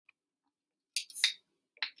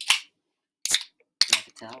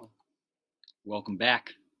Tell. Welcome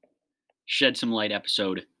back. Shed Some Light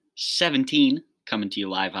episode 17 coming to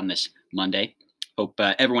you live on this Monday. Hope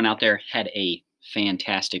everyone out there had a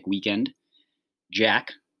fantastic weekend.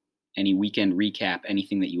 Jack, any weekend recap,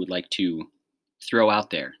 anything that you would like to throw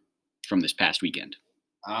out there from this past weekend?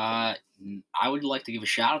 I would like to give a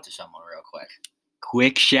shout out to someone real quick.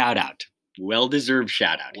 Quick shout out. Well-deserved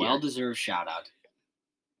shout out. Well-deserved shout out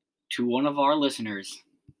to one of our listeners,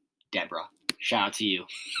 Deborah. Shout out to you.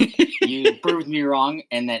 You proved me wrong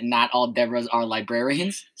and that not all Deborahs are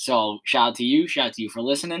librarians. So shout out to you. Shout out to you for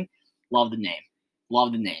listening. Love the name.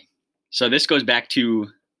 Love the name. So this goes back to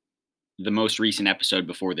the most recent episode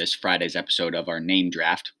before this, Friday's episode of our name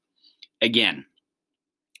draft. Again,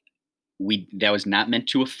 that was not meant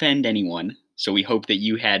to offend anyone. So we hope that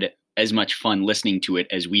you had as much fun listening to it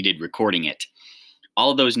as we did recording it.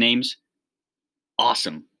 All of those names,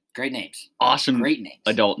 awesome. Great names. Awesome. Great names.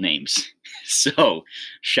 Adult names. So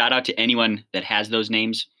shout out to anyone that has those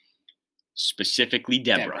names, specifically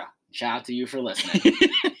Deborah. Shout out to you for listening.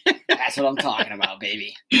 That's what I'm talking about,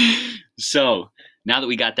 baby. So now that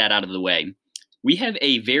we got that out of the way, we have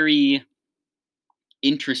a very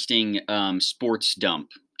interesting sports dump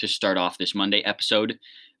to start off this Monday episode.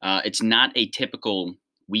 It's not a typical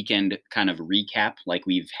weekend kind of recap like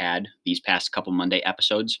we've had these past couple Monday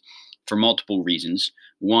episodes for multiple reasons.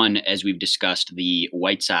 One, as we've discussed, the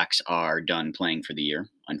White Sox are done playing for the year,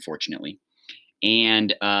 unfortunately.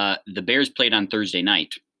 And the Bears played on Thursday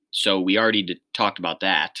night, so we already talked about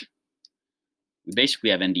that. We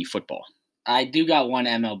basically have ND football. I do got one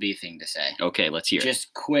MLB thing to say. Okay, let's hear it.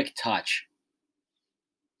 Just quick touch.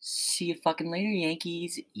 See you fucking later,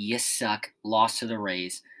 Yankees. You suck. Lost to the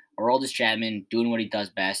Rays. Aroldis Chapman doing what he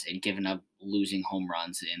does best and giving up losing home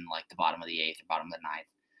runs in like the bottom of the 8th or bottom of the 9th.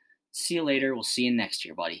 See you later. We'll see you next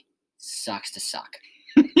year, buddy. Sucks to suck.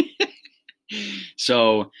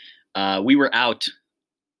 So we were out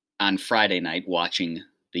on Friday night watching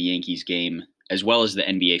the Yankees game as well as the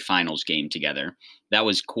NBA Finals game together. That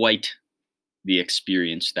was quite the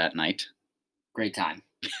experience that night. Great time.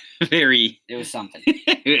 It was something.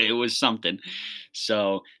 It was something.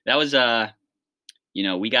 So that was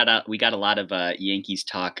we got a lot of Yankees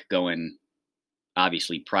talk going,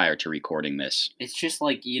 obviously, prior to recording this. It's just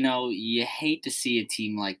like, you hate to see a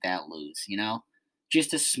team like that lose,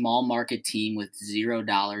 Just a small market team with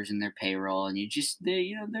 $0 in their payroll, and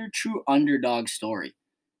they're a true underdog story.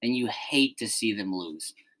 And you hate to see them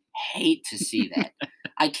lose. Hate to see that.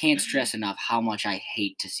 I can't stress enough how much I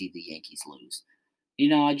hate to see the Yankees lose.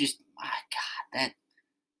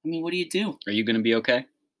 What do you do? Are you going to be okay?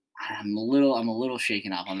 I'm a little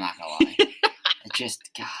shaken up. I'm not going to lie.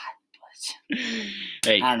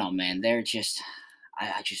 Hey. I don't know, man. They're just,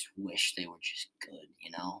 I just wish they were just good,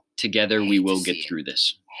 Together we will get through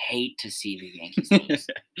this. Hate to see the Yankees lose.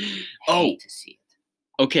 Hate to see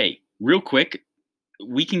it. Okay, real quick,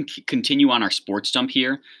 we can continue on our sports dump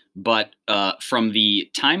here, but from the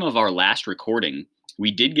time of our last recording,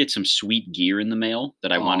 we did get some sweet gear in the mail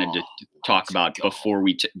that I wanted to talk about before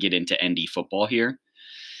we get into ND football here.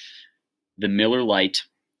 The Miller Lite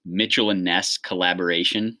Mitchell and Ness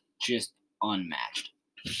collaboration. Just unmatched.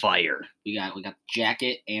 Fire. We got the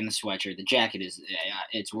jacket and the sweatshirt. The jacket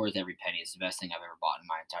it's worth every penny. It's the best thing I've ever bought in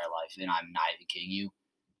my entire life, and I'm not even kidding you.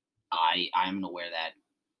 I'm gonna wear that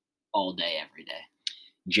all day, every day.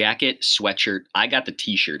 Jacket, sweatshirt. I got the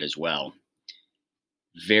T-shirt as well.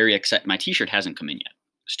 Very excited. My T-shirt hasn't come in yet.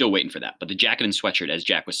 Still waiting for that. But the jacket and sweatshirt, as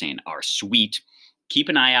Jack was saying, are sweet. Keep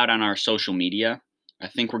an eye out on our social media. I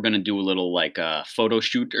think we're going to do a little photo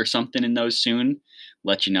shoot or something in those soon.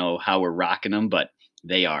 Let you know how we're rocking them, but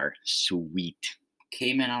they are sweet.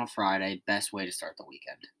 Came in on a Friday. Best way to start the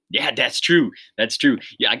weekend. Yeah, that's true. That's true.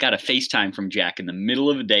 Yeah, I got a FaceTime from Jack in the middle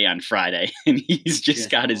of the day on Friday, and he's just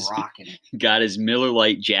got his Miller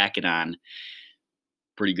Lite jacket on.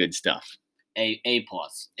 Pretty good stuff. A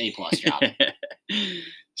plus job.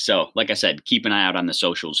 So, like I said, keep an eye out on the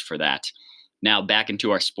socials for that. Now back into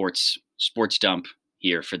our sports dump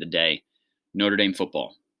here for the day. Notre Dame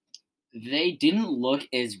football. They didn't look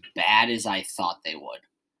as bad as I thought they would.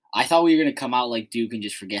 I thought we were going to come out like Duke and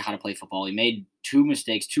just forget how to play football. We made 2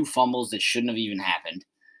 mistakes, 2 fumbles that shouldn't have even happened.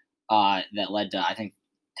 That led to, I think,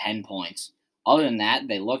 10 points. Other than that,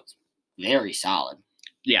 they looked very solid.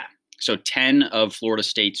 Yeah. So 10 of Florida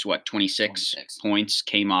State's, 26 points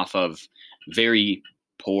came off of very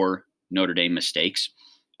poor Notre Dame mistakes,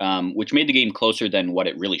 which made the game closer than what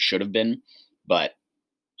it really should have been. But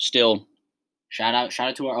still. Shout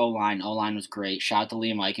out to our O-line. O-line was great. Shout out to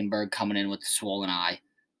Liam Eichenberg coming in with the swollen eye.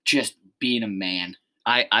 Just being a man.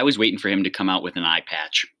 I was waiting for him to come out with an eye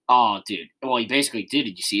patch. Oh, dude. Well, he basically did.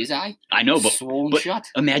 Did you see his eye? I know, Swollen but shut.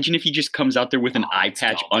 imagine if he just comes out there with an eye Let's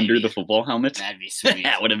patch go, under baby. the football helmet. That'd be sweet.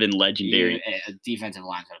 That would have been legendary. A defensive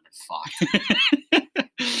line would have been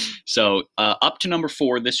fucked. So up to number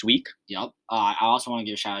 4 this week. Yep. I also want to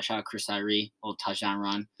give a shout out Chris Tyree, little touchdown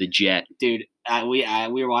run. The Jet. Dude, we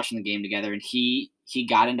were watching the game together, and he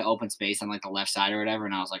got into open space on like the left side or whatever,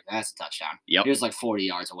 and I was like, that's a touchdown. Yep. He was like 40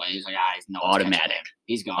 yards away. He was like, he's no automatic.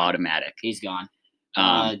 He's gone. Automatic. He's gone.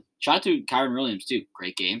 Shout out to Kyron Williams too.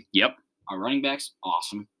 Great game. Yep. Our running backs,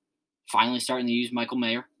 awesome. Finally starting to use Michael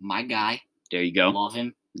Mayer, my guy. There you go. Love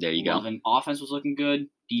him. There you Love go. him. Offense was looking good.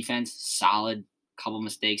 Defense, solid. Couple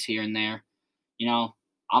mistakes here and there. You know,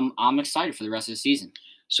 I'm excited for the rest of the season.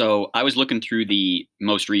 So I was looking through the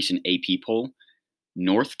most recent AP poll.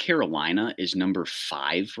 North Carolina is number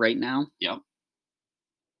 5 right now. Yep.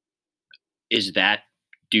 Is that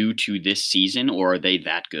due to this season, or are they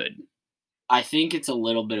that good? I think it's a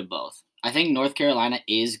little bit of both. I think North Carolina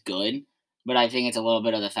is good, but I think it's a little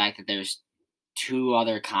bit of the fact that there's 2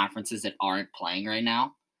 other conferences that aren't playing right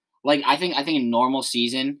now. Like I think in normal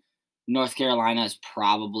season, North Carolina is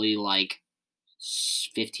probably like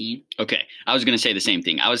 15. Okay, I was gonna say the same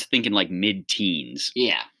thing. I was thinking like mid-teens.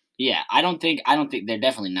 Yeah. I don't think they're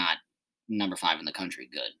definitely not number 5 in the country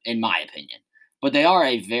good, in my opinion. But they are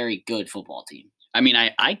a very good football team. I mean,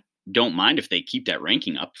 I don't mind if they keep that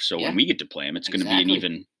ranking up. So when we get to play them, it's going to be an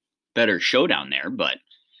even better showdown there. But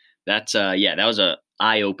that's that was a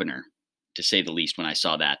eye opener to say the least when I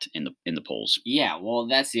saw that in the polls. Yeah, well,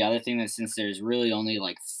 that's the other thing, that since there's really only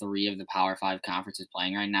like 3 of the Power 5 conferences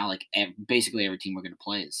playing right now, like basically every team we're going to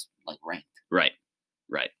play is like ranked. Right.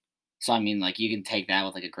 So I mean, like you can take that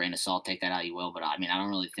with like a grain of salt, take that how you will. But I mean, I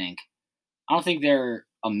don't think they're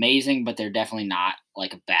amazing, but they're definitely not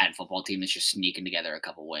like a bad football team that's just sneaking together a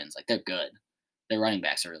couple wins. Like they're good. Their running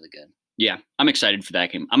backs are really good. Yeah, I'm excited for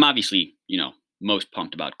that game. I'm obviously, most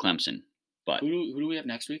pumped about Clemson. But who do we have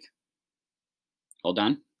next week? Hold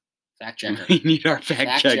on. Fact checker. We need our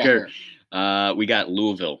fact checker. We got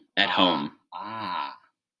Louisville at home.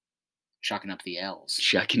 Chucking up the L's.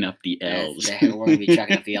 Chucking up the L's. We're going to be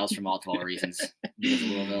chucking up the L's for multiple reasons. Because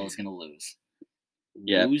Louisville is going to lose.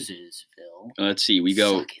 Yeah. Loses, Phil. Let's see. We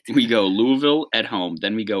go Louisville at home.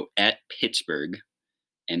 Then we go at Pittsburgh.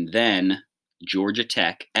 And then Georgia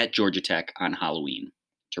Tech on Halloween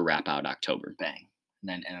to wrap out October. Bang.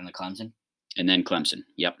 And then the Clemson? And then Clemson.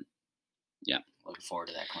 Yep. Looking forward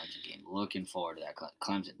to that Clemson game. Looking forward to that.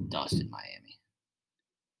 Clemson dusted Miami.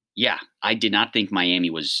 Yeah. I did not think Miami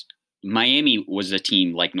was a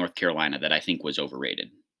team like North Carolina that I think was overrated.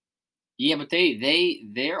 Yeah, but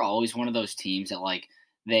they're always one of those teams that like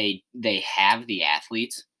they have the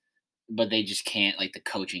athletes, but they just can't, like the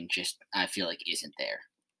coaching just, I feel like, isn't there.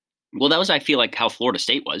 Well, that was, I feel like, how Florida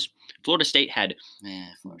State was. Florida State had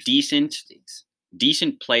decent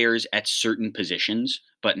players at certain positions,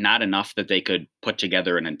 but not enough that they could put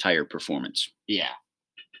together an entire performance. Yeah.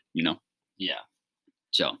 Yeah.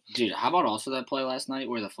 So, dude, how about also that play last night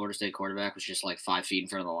where the Florida State quarterback was just like 5 feet in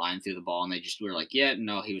front of the line, threw the ball, and they just were like, yeah,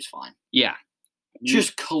 no, he was fine. Yeah.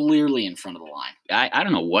 Just clearly in front of the line. I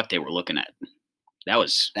don't know what they were looking at. That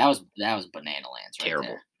was banana lands right terrible.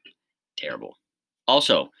 There. Terrible.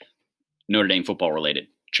 Also, Notre Dame football related.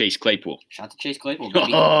 Chase Claypool. Shout out to Chase Claypool,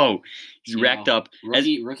 baby. Oh, he's racked up.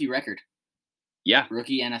 Rookie record. Yeah.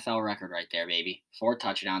 Rookie NFL record right there, baby. 4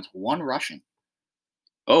 touchdowns, 1 rushing.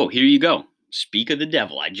 Oh, here you go. Speak of the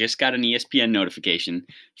devil. I just got an ESPN notification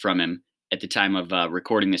from him at the time of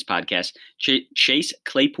recording this podcast. Chase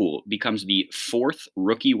Claypool becomes the 4th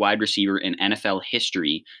rookie wide receiver in NFL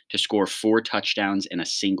history to score 4 touchdowns in a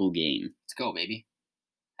single game. Let's go, baby.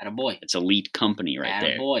 Attaboy. It's elite company right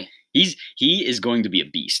there. Attaboy. He is going to be a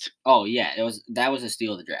beast. Oh, yeah. That was a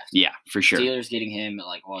steal of the draft. Yeah, for sure. Steelers getting him at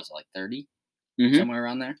like, what was it, like 30? Mm-hmm. Somewhere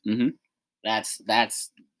around there? Mm-hmm.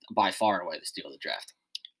 That's by far and away the steal of the draft.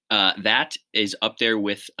 That is up there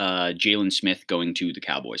with Jalen Smith going to the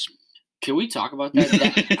Cowboys. Can we talk about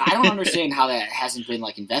that? I don't understand how that hasn't been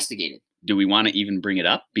like investigated. Do we want to even bring it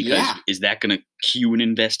up? Because is that going to cue an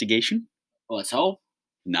investigation? Well, let's hope.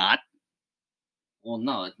 Not. Well,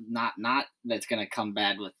 no, not that's going to come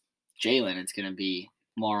bad with Jalen. It's going to be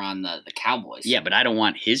more on the Cowboys. Yeah, but I don't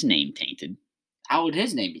want his name tainted. How would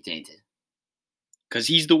his name be tainted? Because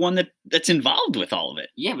he's the one that's involved with all of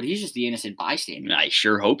it. Yeah, but he's just the innocent bystander. I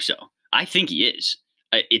sure hope so. I think he is.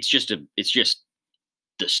 It's just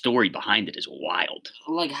the story behind it is wild.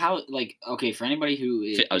 Like how, like, okay, for anybody who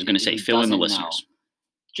is, I was going to say, fill in the listeners.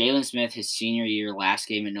 Jalen Smith, his senior year, last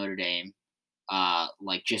game at Notre Dame,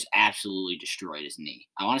 like just absolutely destroyed his knee.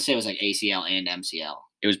 I want to say it was like ACL and MCL.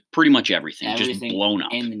 It was pretty much everything just blown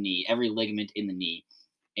up in the knee, every ligament in the knee.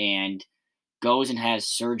 and goes and has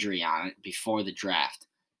surgery on it before the draft.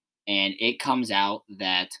 And it comes out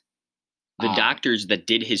that The doctors that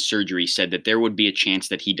did his surgery said that there would be a chance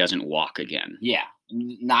that he doesn't walk again. yeah,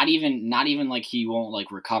 not even like he won't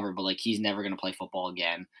like recover, but like he's never gonna play football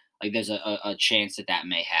again. Like there's a chance that that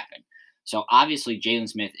may happen. So obviously Jalen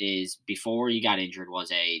Smith is before he got injured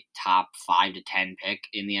was a top 5 to 10 pick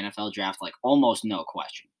in the NFL draft, like almost no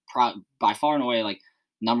question. By far and away, like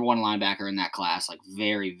number one linebacker in that class, like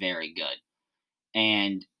very very good.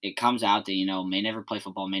 And it comes out that may never play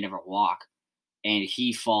football, may never walk, and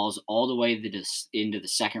he falls all the way into the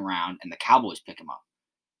second round, and the Cowboys pick him up.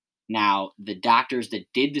 Now, the doctors that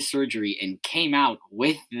did the surgery and came out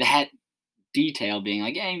with that detail being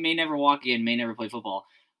like, hey, may never walk again, may never play football,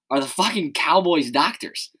 are the fucking Cowboys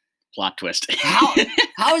doctors. Plot twist. How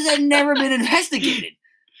has that never been investigated?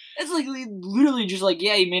 It's like literally just like,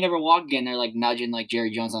 yeah, he may never walk again. They're like nudging like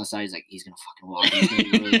Jerry Jones on the side. He's like, he's going to fucking walk. He's going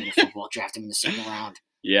to be really good at football. Draft him in the second round.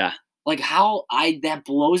 Yeah. Like that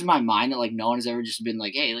blows my mind that like no one has ever just been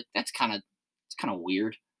like, hey, like it's kind of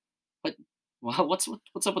weird. But what's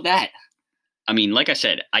up with that? I mean, like I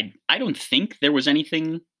said, I don't think there was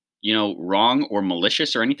anything, wrong or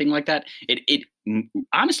malicious or anything like that. It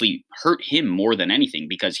honestly hurt him more than anything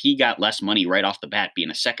because he got less money right off the bat being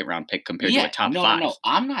a second round pick compared to a top five. No.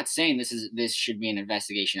 I'm not saying this should be an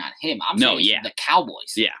investigation on him. I'm saying the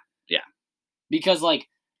Cowboys. Yeah. Because like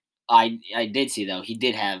I did see though, he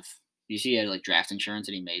did have he had like draft insurance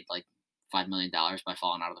and he made like $5 million by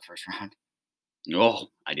falling out of the first round. Oh,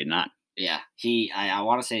 I did not. Yeah, I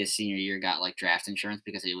want to say his senior year got like draft insurance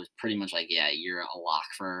because it was pretty much like, yeah, you're a lock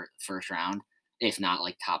for first round, if not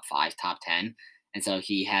like top 5, top 10. And so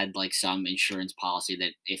he had like some insurance policy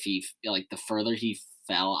that if he like the further he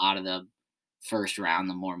fell out of the first round,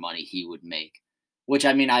 the more money he would make. Which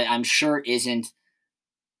I mean, I'm sure isn't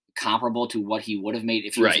comparable to what he would have made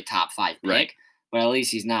if he was a top 5 pick. Right. But at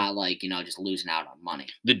least he's not like, just losing out on money.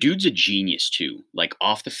 The dude's a genius too, like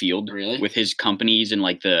off the field, really? With his companies and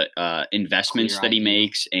like the investments that he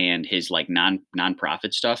makes and his like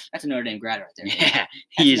nonprofit stuff. That's a Notre Dame grad right there. Yeah,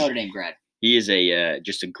 That's a Notre Dame grad. He is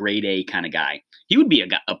just a grade A kind of guy. He would be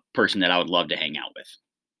a person that I would love to hang out with.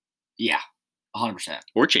 Yeah, 100%.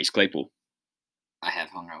 Or Chase Claypool. I have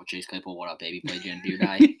hung out with Chase Claypool. What up, baby? Played you in Beer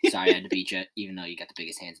Die. Sorry I had to beat you, even though you got the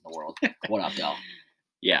biggest hands in the world. What up, though?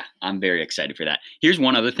 Yeah, I'm very excited for that. Here's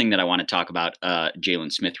one other thing that I want to talk about,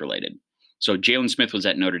 Jalen Smith related. So Jalen Smith was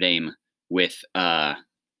at Notre Dame with the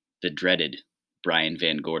dreaded Brian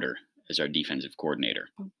Van Gorder as our defensive coordinator.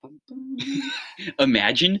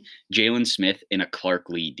 Imagine Jalen Smith in a Clark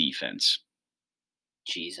Lee defense.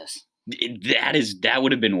 Jesus. That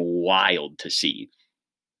would have been wild to see.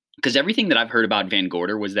 Because everything that I've heard about Van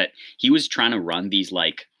Gorder was that he was trying to run these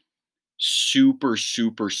like super,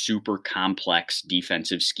 super, super complex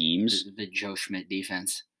defensive schemes. The Joe Schmidt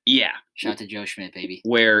defense. Yeah. Shout out to Joe Schmidt, baby.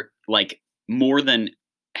 Where like more than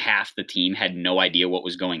half the team had no idea what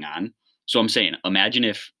was going on. So I'm saying, imagine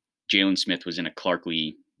if Jalen Smith was in a Clark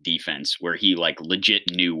Lee defense where he like legit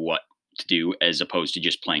knew what to do as opposed to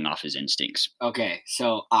just playing off his instincts. Okay,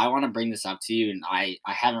 so I want to bring this up to you, and I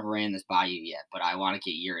haven't ran this by you yet, but I want to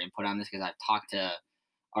get your input on this because I've talked to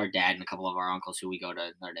our dad and a couple of our uncles who we go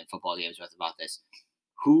to Notre Dame football games with about this.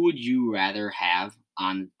 Who would you rather have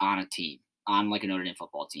on a team, on like a Notre Dame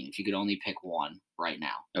football team, if you could only pick one right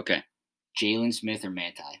now? Okay. Jalen Smith or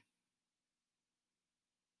Manti?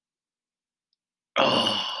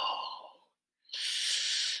 Oh,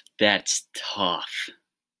 that's tough.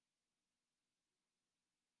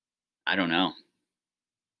 I don't know.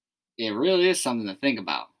 It really is something to think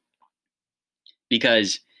about.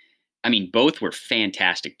 Because, I mean, both were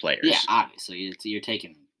fantastic players. Yeah, obviously. You're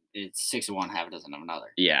taking it's 6 of one, half a dozen of another.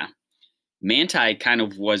 Yeah. Manti kind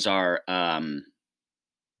of was our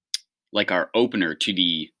like our opener to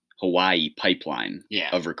the Hawaii pipeline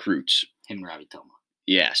of recruits. Him and Robbie Toma.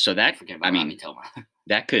 Yeah, so that Robbie Toma.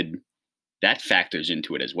 that factors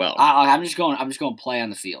into it as well. I'm just going to play on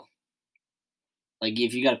the field. Like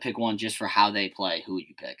if you got to pick one just for how they play, who would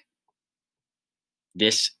you pick?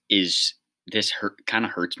 This kind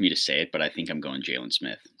of hurts me to say it, but I think I'm going Jalen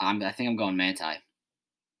Smith. I think I'm going Manti.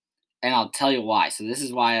 And I'll tell you why. So this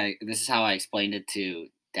is how I explained it to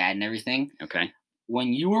Dad and everything. Okay.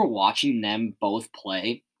 When you were watching them both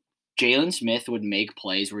play, Jalen Smith would make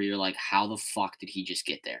plays where you're like, how the fuck did he just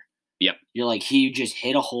get there? Yep. You're like, he just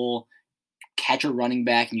hit a hole, catch a running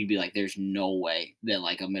back, and you'd be like, there's no way that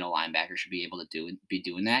like a middle linebacker should be able to be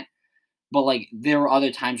doing that. But like there were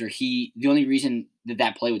other times where the only reason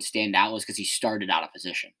that play would stand out was because he started out of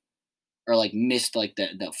position. Or like missed like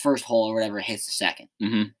the first hole or whatever, hits the second.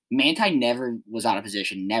 Mm-hmm. Manti never was out of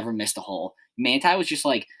position, never missed a hole. Manti was just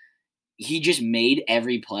like, he just made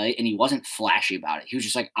every play, and he wasn't flashy about it. He was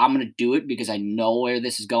just like, I'm going to do it because I know where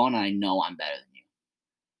this is going, and I know I'm better than you.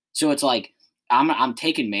 So it's like, I'm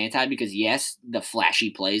taking Manti because, yes, the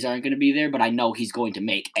flashy plays aren't going to be there, but I know he's going to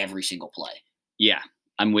make every single play. Yeah,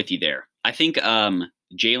 I'm with you there. I think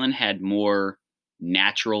Jalen had more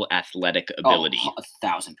natural athletic ability.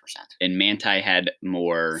 1,000%. And Manti had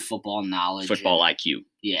more football knowledge. Football IQ.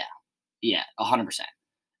 Yeah. Yeah, 100%.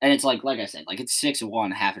 And it's like I said, like it's 6 of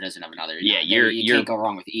one, half a dozen of another. Yeah, you can't go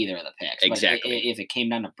wrong with either of the picks. Exactly. But if it came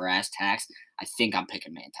down to brass tacks, I think I'm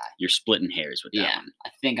picking Manti. You're splitting hairs with that one. I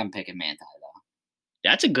think I'm picking Manti though.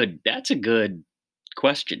 That's a good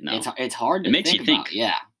question though. It's hard to it makes you think.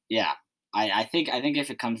 About. Yeah. I think if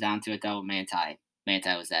it comes down to it though, Manti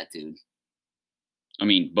was that dude. I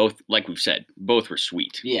mean, both, like we've said, both were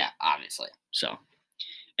sweet. Yeah, obviously. So,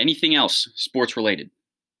 anything else sports related?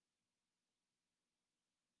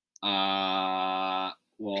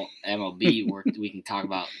 Well, MLB, we can talk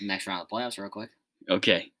about the next round of the playoffs real quick.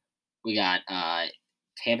 Okay. We got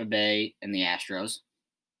Tampa Bay and the Astros.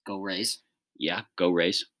 Go Rays. Yeah, go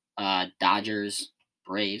Rays. Dodgers,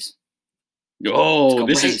 Braves. Oh,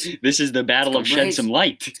 this is the battle of Shed Some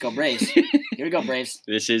Light. Let's go Braves. Here we go, Braves.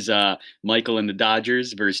 This is Michael and the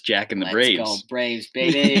Dodgers versus Jack and the Braves. Let's go Braves,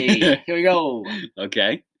 baby. Here we go.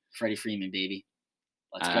 Okay. Freddie Freeman, baby.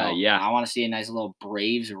 Let's go. Yeah. I want to see a nice little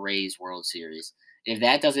Braves-Rays World Series. If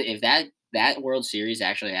that World Series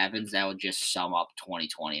actually happens, that would just sum up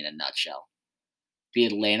 2020 in a nutshell. The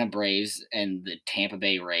Atlanta Braves and the Tampa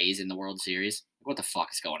Bay Rays in the World Series. What the fuck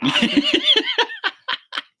is going on?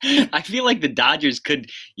 I feel like the Dodgers could,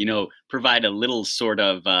 provide a little sort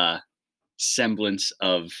of semblance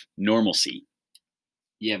of normalcy.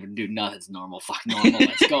 Yeah, but dude, nothing's normal. Fuck normal.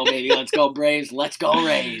 Let's go, baby. Let's go Braves. Let's go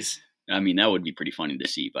Rays. I mean, that would be pretty funny to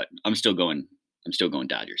see, but I'm still going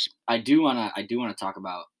Dodgers. I do wanna talk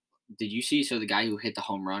about. Did you see? So the guy who hit the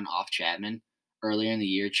home run off Chapman earlier in the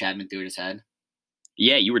year, Chapman threw his head.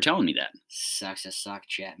 Yeah, you were telling me that. Sucks to suck,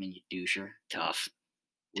 Chapman. You doucher. Tough.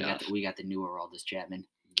 We got the newer oldest Chapman,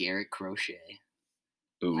 Garrett Crochet.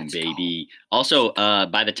 Boom, Let's baby. go. Also,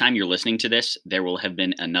 by the time you're listening to this, there will have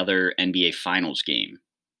been another NBA Finals game,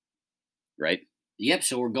 right? Yep,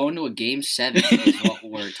 so we're going to a Game 7 is what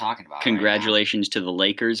we're talking about. Congratulations to the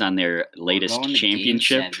Lakers on their latest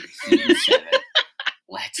championship. Game 7.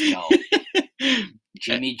 Let's go.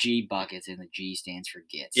 Jimmy G buckets, and the G stands for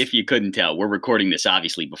gets. If you couldn't tell, we're recording this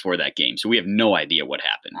obviously before that game, so we have no idea what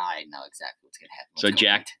happened. I know exactly what's going to happen. So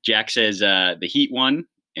Jack says the Heat won,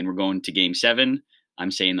 and we're going to Game 7.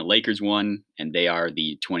 I'm saying the Lakers won, and they are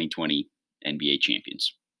the 2020 NBA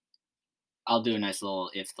champions. I'll do a nice little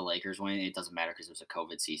if the Lakers win. It doesn't matter because it was a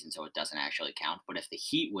COVID season, so it doesn't actually count. But if the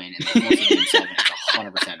Heat win and they go to Game 7, it's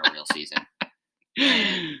 100% a real season.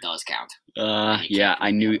 And it does count. Yeah, I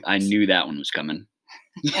knew that one was coming.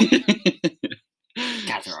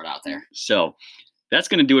 Gotta throw it out there. So that's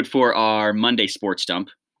going to do it for our Monday Sports Dump.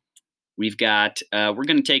 We've got we're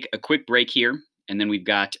going to take a quick break here, and then we've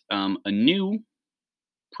got a new,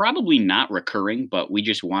 probably not recurring, but we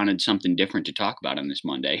just wanted something different to talk about on this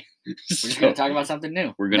Monday. We're just going to talk about something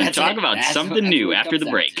new. We're going to talk about something new after the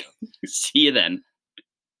break. See you then.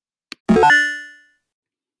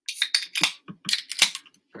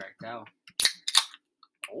 Correct out.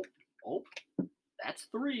 Oh, that's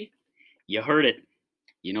 3. You heard it.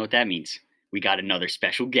 You know what that means. We got another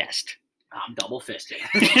special guest. I'm double fisted.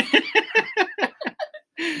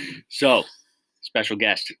 So, special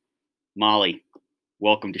guest, Molly.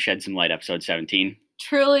 Welcome to Shed Some Light, episode 17.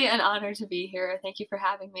 Truly an honor to be here. Thank you for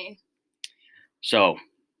having me. So,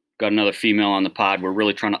 got another female on the pod. We're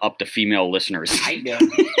really trying to up the female listeners. I know.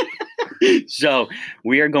 So,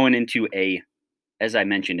 we are going into as I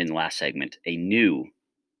mentioned in the last segment, a new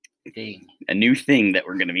thing that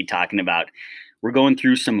we're going to be talking about. We're going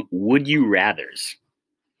through some would you rathers.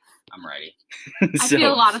 I'm ready. I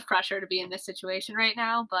feel a lot of pressure to be in this situation right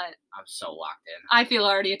now, but I'm so locked in. I feel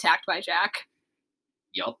already attacked by Jack.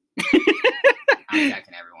 Yup. I'm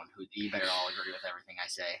attacking everyone. You better all agree with everything I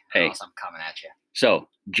say, or else I'm coming at you. So,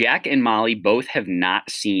 Jack and Molly both have not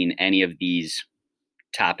seen any of these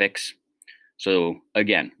topics. So,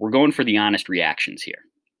 again, we're going for the honest reactions here.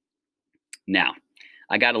 Now,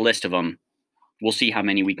 I got a list of them. We'll see how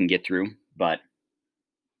many we can get through, but,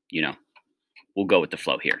 we'll go with the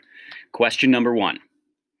flow here. Question number 1.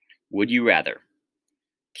 Would you rather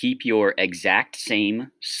keep your exact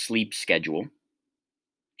same sleep schedule?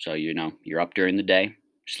 So, you're up during the day,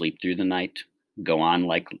 sleep through the night, go on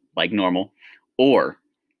like normal, or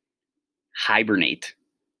hibernate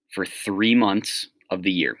for 3 months of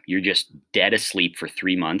the year. You're just dead asleep for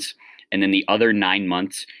 3 months, And then the other 9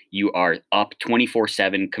 months, you are up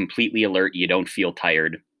 24/7, completely alert. You don't feel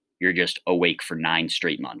tired. You're just awake for 9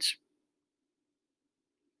 straight months.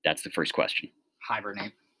 That's the first question.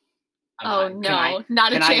 Hibernate. Oh, no,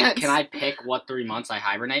 not a chance. Can I pick what 3 months I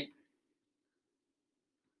hibernate?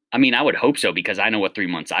 I mean, I would hope so because I know what 3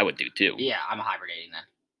 months I would do too. Yeah, I'm hibernating then.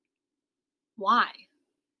 Why?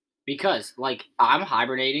 Because, like, I'm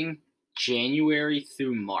hibernating January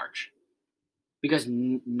through March. Because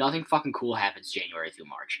nothing fucking cool happens January through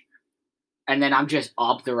March. And then I'm just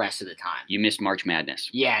up the rest of the time. You missed March Madness.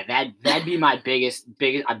 Yeah, that'd be my biggest.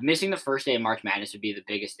 I'm missing the first day of March Madness would be the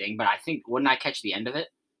biggest thing. But I think, wouldn't I catch the end of it?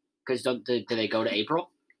 Because do they go to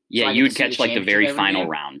April? Yeah, So you would catch like the very final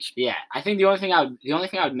rounds. Yeah, I think the only thing I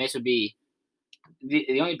would miss would be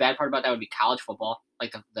the only bad part about that would be college football,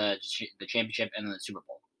 like the championship and then the Super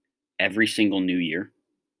Bowl. Every single New Year.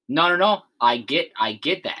 No. I get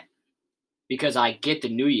that because I get the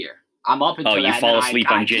New Year. I'm up until that. Oh, you fall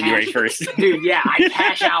asleep on January 1st. Dude, yeah, I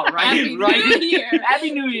cash out right Happy New Year.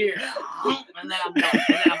 Happy New Year. And then I'm done.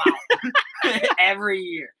 And then I'm out. Every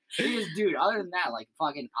year. Because, dude, other than that, like,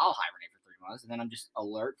 fucking, I'll hibernate for 3 months, and then I'm just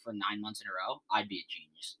alert for 9 months in a row. I'd be a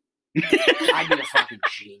genius. I'd be a fucking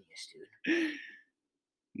genius, dude.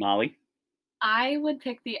 Molly? I would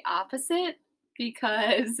pick the opposite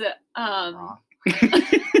because Wrong.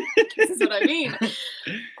 this is what I mean.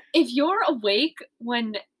 If you're awake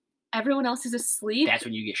when everyone else is asleep, That's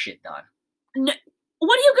when you get shit done.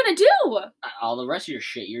 what are you gonna do? All the rest of your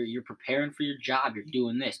shit, you're preparing for your job. You're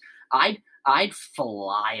doing this. I'd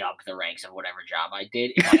fly up the ranks of whatever job I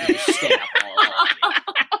did if I could just stay up all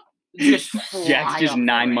day. Just fly Jack's just up the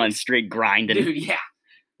 9 ranks. months straight grinding. Dude, yeah.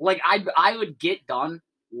 Like, I would get done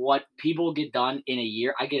what people get done in a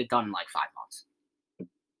year. I get it done in like 5 months.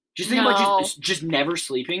 Just think about just never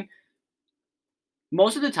sleeping.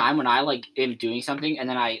 Most of the time when I like am doing something and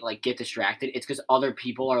then I like get distracted, it's because other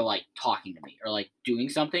people are like talking to me or like doing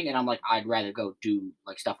something, and I'm like, I'd rather go do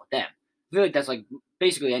like stuff with them. I feel like that's like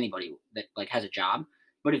basically anybody that like has a job.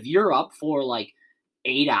 But if you're up for like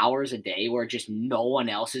 8 hours a day where just no one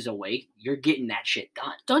else is awake, you're getting that shit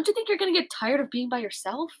done. Don't you think you're gonna get tired of being by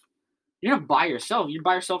yourself? You're not by yourself. You're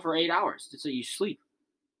by yourself for 8 hours. That's so you sleep.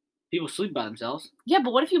 People sleep by themselves. Yeah,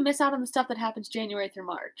 but what if you miss out on the stuff that happens January through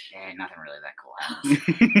March? Yeah, nothing really that cool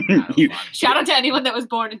happens. Shout out to anyone that was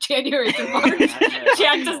born in January through March.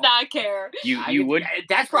 Jack does not care.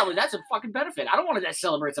 That's a fucking benefit. I don't want to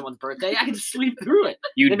celebrate someone's birthday. I can just sleep through it.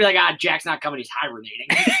 They'd be like, Jack's not coming. He's hibernating.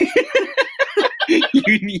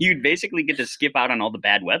 You'd basically get to skip out on all the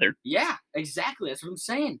bad weather. Yeah, exactly. That's what I'm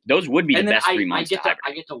saying. Those would be the best 3 months to hibernate.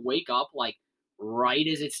 I get to wake up like right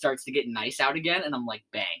as it starts to get nice out again, and I'm like,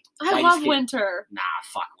 bang. I love winter. Nah,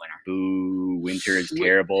 fuck winter. Boo, winter is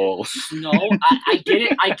terrible. Snow, I get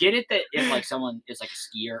it. I get it that if like someone is like a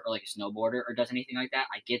skier or like a snowboarder or does anything like that,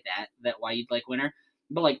 I get that why you'd like winter.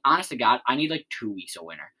 But like, honest to God, I need like 2 weeks of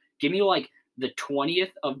winter. Give me like the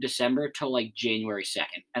 20th of December till like January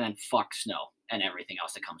 2nd, and then fuck snow and everything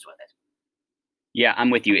else that comes with it. Yeah, I'm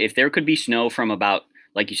with you. If there could be snow from about,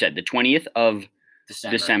 like you said, the 20th of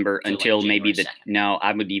December until like maybe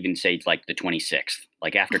I would even say it's like the 26th.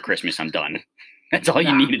 Like after Christmas, I'm done. That's all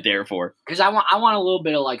you need it there for. Because I want a little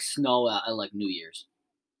bit of like snow at like New Year's.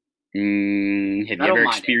 Have you ever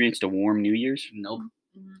experienced a warm New Year's? Nope.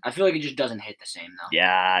 I feel like it just doesn't hit the same though.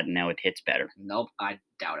 Yeah, no, it hits better. Nope, I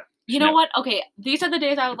doubt it. You know what? Okay, these are the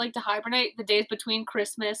days I would like to hibernate. The days between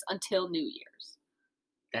Christmas until New Year's.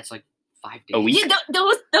 That's like 5 days. A week? Yeah,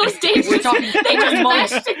 those days. We're talking they just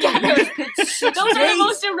mesh together. Those are the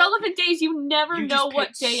most irrelevant days. You never know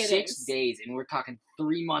what day it is. 6 days, and we're talking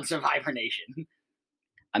 3 months of hibernation.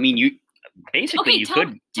 I mean, you basically you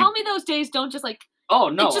could tell me those days. Don't just like. Oh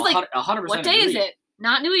no, it's just like 100%. What day is it?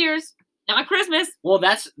 Not New Year's. Not Christmas. Well,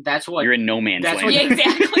 that's what you're in no man's land. Yeah,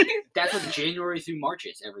 exactly. That's what January through March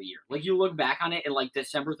is every year. Like you look back on it, and like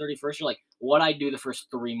December 31st, you're like, what I do the first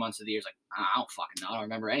 3 months of the year is like, I don't fucking know. I don't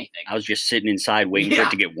remember anything. I was just sitting inside waiting for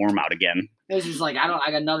it to get warm out again. It's just like I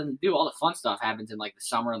got nothing to do. All the fun stuff happens in like the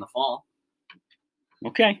summer and the fall.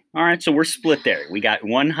 Okay, all right. So we're split there. We got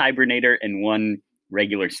one hibernator and one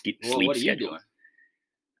regular sleep what are you schedule. doing?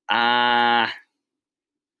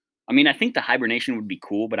 I mean, I think the hibernation would be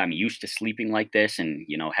cool, but I'm used to sleeping like this and,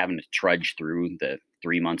 having to trudge through the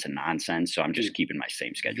 3 months of nonsense. So I'm just keeping my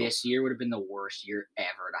same schedule. This year would have been the worst year ever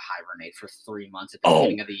to hibernate for 3 months at the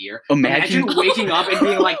beginning of the year. Imagine waking up and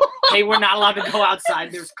being like, hey, we're not allowed to go outside.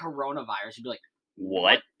 There's coronavirus. You'd be like,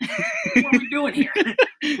 what? What are we doing here? What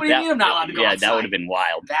do you mean I'm not allowed to go outside? Yeah, that would have been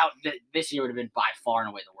wild. This year would have been by far and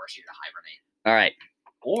away the worst year to hibernate. All right.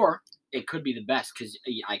 Or it could be the best because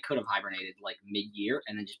I could have hibernated like mid-year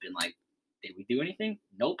and then just been like, Did we do anything?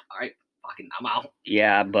 Nope. All right, fucking, I'm out.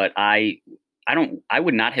 Yeah, but I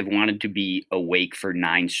would not have wanted to be awake for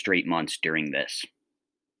 9 straight months during this.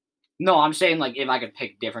 No, I'm saying like if I could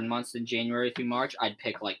pick different months than January through March, I'd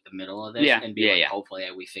pick like the middle of this and be like, hopefully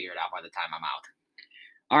we figure it out by the time I'm out.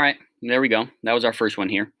 All right, there we go. That was our first one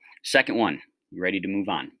here. Second one. You ready to move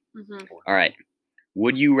on? Mm-hmm. All right.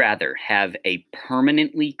 Would you rather have a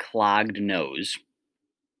permanently clogged nose,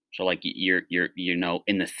 so like you're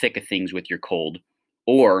in the thick of things with your cold,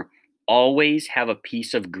 or always have a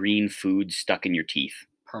piece of green food stuck in your teeth?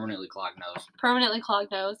 Permanently clogged nose. Permanently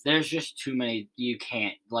clogged nose. There's just too many. You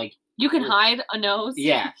can't like. You can hide a nose.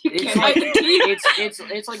 Yeah, you can't hide the teeth.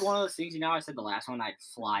 It's like one of those things. I said the last one I'd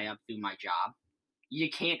fly up through my job. You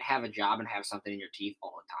can't have a job and have something in your teeth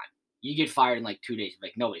all the time. You get fired in like 2 days.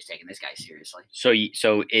 Like nobody's taking this guy seriously.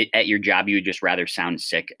 So at your job, you would just rather sound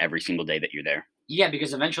sick every single day that you're there? Yeah,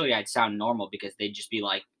 because eventually I'd sound normal because they'd just be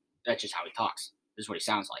like, "That's just how he talks. This is what he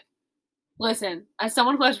sounds like." Listen, as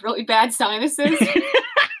someone who has really bad sinuses,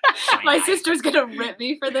 my sister's gonna rip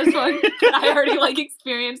me for this one. I already like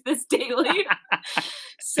experience this daily,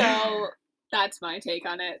 so that's my take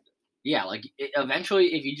on it. Yeah, like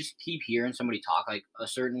eventually, if you just keep hearing somebody talk like a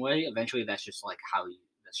certain way, eventually that's just like how you.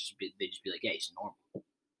 They just be like, "Yeah, he's normal."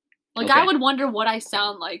 Like I would wonder what I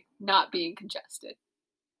sound like not being congested.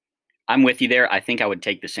 I'm with you there. I think I would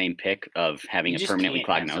take the same pick of having a permanently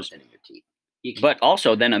clogged nose. In your teeth. But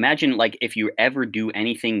also, then imagine like if you ever do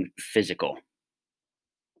anything physical,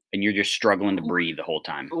 and you're just struggling to breathe the whole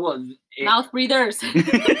time. Well, mouth breathers.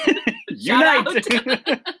 Unite.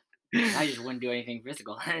 I just wouldn't do anything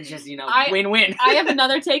physical. It's just win-win. I have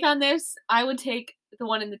another take on this. I would take the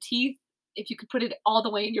one in the teeth. If you could put it all the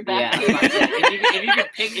way in your back tooth.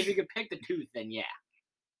 if you could pick the tooth, then yeah.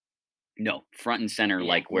 No, front and center,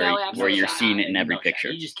 like where you're seeing it in every picture.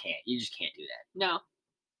 You just can't do that. No.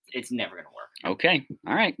 It's never gonna work. Okay.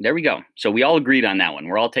 All right. There we go. So we all agreed on that one.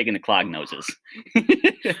 We're all taking the clogged noses.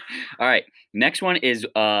 All right. Next one is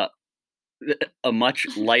a much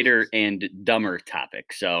lighter and dumber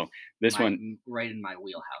topic. So this one right in my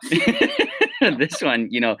wheelhouse. This one,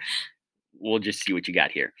 we'll just see what you got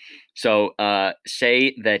here. So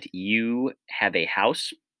say that you have a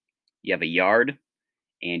house, you have a yard,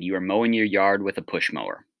 and you are mowing your yard with a push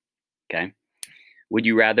mower. Okay. Would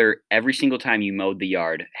you rather every single time you mowed the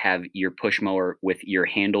yard have your push mower with your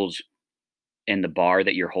handles and the bar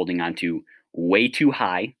that you're holding onto way too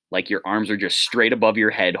high, like your arms are just straight above your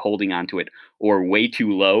head holding onto it, or way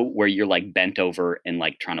too low where you're like bent over and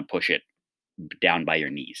like trying to push it down by your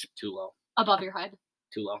knees? Too low. Above your head.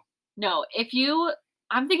 Too low. No,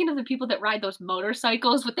 I'm thinking of the people that ride those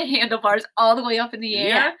motorcycles with the handlebars all the way up in the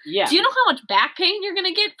air. Yeah. Do you know how much back pain you're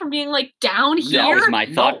gonna get from being like down here? That was my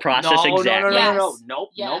thought process exactly. No. Nope.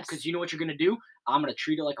 Because you know what you're gonna do? I'm gonna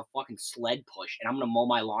treat it like a fucking sled push, and I'm gonna mow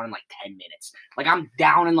my lawn in like 10 minutes. Like I'm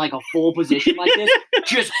down in like a full position like this,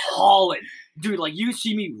 just hauling, dude. Like you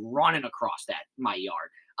see me running across my yard.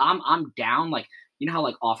 I'm down like. You know how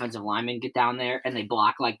like offensive linemen get down there and they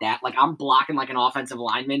block like that? Like I'm blocking like an offensive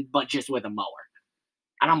lineman, but just with a mower.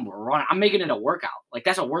 And I'm running. I'm making it a workout. Like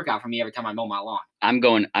that's a workout for me every time I mow my lawn. I'm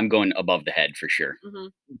going above the head for sure.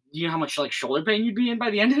 Mm-hmm. You know how much like shoulder pain you'd be in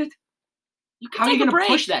by the end of it? How are you gonna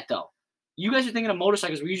push that though? You guys are thinking of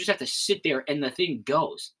motorcycles where you just have to sit there and the thing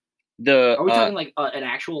goes. Are we talking like an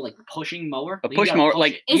actual like pushing mower? A push mower,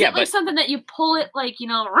 like is it like something that you pull it like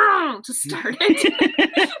to start it?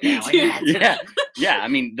 Yeah. I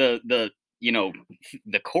mean the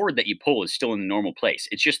cord that you pull is still in the normal place.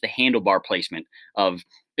 It's just the handlebar placement and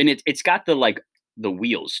it's got the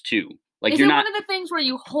wheels too. Like is it one of the things where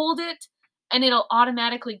you hold it and it'll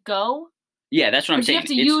automatically go? Yeah, that's what I'm saying. You have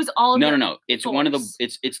to use all of No. It's force. One of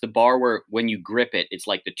the it's the bar where when you grip it, it's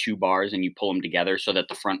like the two bars and you pull them together so that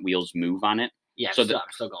the front wheels move on it. Yeah, I'm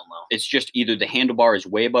still going low. It's just either the handlebar is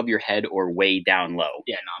way above your head or way down low.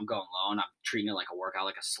 Yeah, no, I'm going low and I'm treating it like a workout,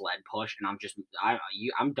 like a sled push, and I'm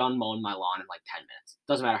done mowing my lawn in like 10 minutes.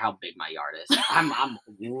 Doesn't matter how big my yard is. I'm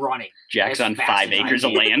running. Jack's on 5 acres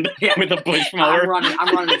of land with a push mower.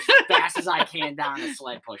 I'm running as fast as I can down a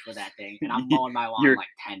sled push with that thing, and I'm mowing my lawn in like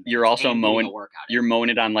 10 minutes. You're also mowing. You're mowing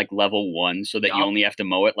it on like level 1, so that you only have to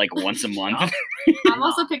mow it like once a month. I'm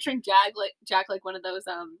also picturing Jack like one of those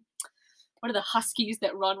what are the huskies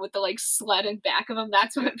that run with the like sled in back of them?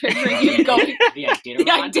 That's what I'm picturing you going. The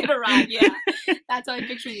Iditarod. Yeah. That's how I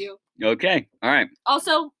picture you. Okay. All right.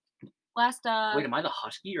 Also, last. Wait, am I the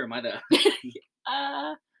husky or am I the?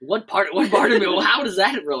 What part of it? How does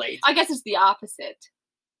that relate? I guess it's the opposite.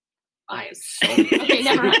 I am so. Okay,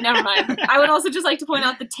 never mind. I would also just like to point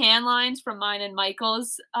out the tan lines from mine and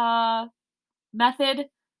Michael's method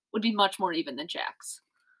would be much more even than Jack's.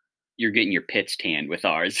 You're getting your pits tanned with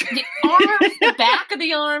ours. The arms, the back of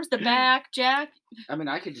the arms, the back, Jack. I mean,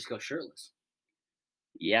 I could just go shirtless.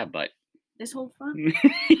 Yeah, but This whole front.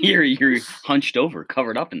 you're hunched over,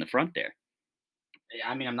 covered up in the front there.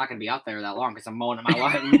 I mean, I'm not going to be out there that long because I'm mowing my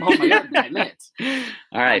yard in 10 minutes.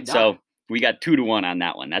 All right, so we got 2-1 on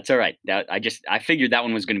that one. That's all right. I figured that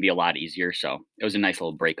one was going to be a lot easier, so it was a nice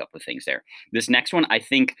little breakup with things there. This next one, I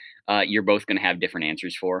think you're both going to have different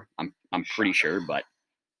answers for. I'm pretty sure, but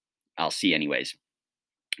I'll see anyways.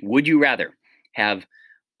 Would you rather have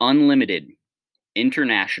unlimited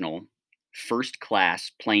international first class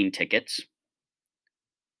plane tickets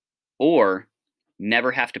or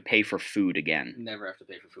never have to pay for food again? Never have to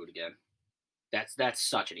pay for food again. That's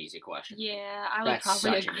such an easy question. Yeah, I would That's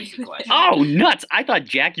probably such an agree easy with question. that. Oh, nuts! I thought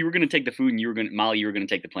Jack, you were going to take the food, and Molly, you were going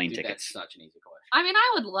to take the plane Dude, tickets. that's such an easy question. I mean,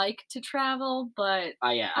 I would like to travel, but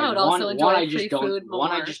Yeah, I would also enjoy free food more.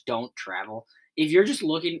 I just don't travel. If you're just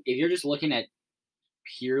looking at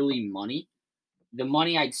purely money, the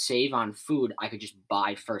money I'd save on food, I could just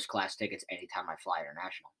buy first class tickets anytime I fly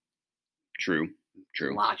international. True.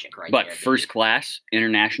 Logic, right? But there, first dude. class,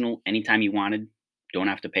 international, anytime you wanted, don't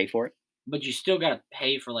have to pay for it. But you still gotta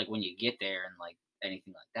pay for like when you get there and like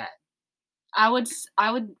anything like that. I would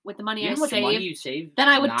with the money You know I how much money save, you save? then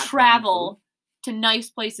I would not buying travel food? to nice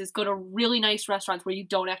places, go to really nice restaurants where you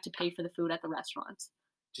don't have to pay for the food at the restaurants.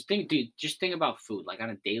 Just think about food. Like on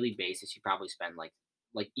a daily basis, you probably spend like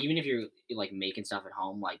even if you're like making stuff at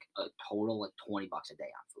home, like a total like $20 a day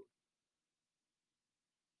on food.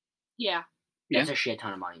 Yeah. That's a shit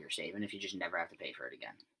ton of money you're saving if you just never have to pay for it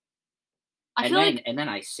again. And then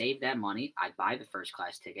I save that money, I buy the first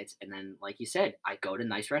class tickets, and then like you said, I go to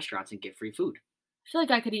nice restaurants and get free food. I feel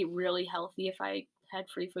like I could eat really healthy if I had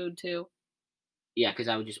free food too. Yeah, because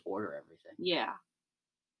I would just order everything. Yeah.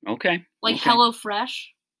 Okay. Like okay. HelloFresh,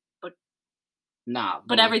 Nah,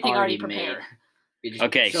 but like everything already prepared.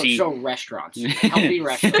 Okay, so restaurants, healthy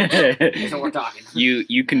restaurants. That's what we're talking.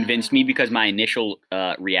 You convinced me because my initial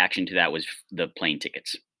reaction to that was the plane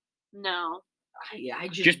tickets. No. I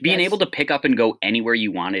just being able to pick up and go anywhere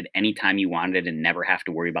you wanted, anytime you wanted, and never have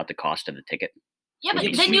to worry about the cost of the ticket. Yeah, but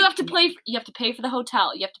then you have to pay for the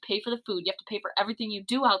hotel, you have to pay for the food, you have to pay for everything you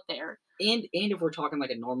do out there. And if we're talking like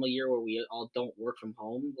a normal year where we all don't work from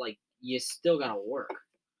home, like you still gotta work.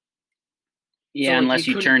 Yeah, so, like, unless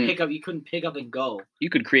you couldn't pick up and go. You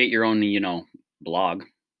could create your own, blog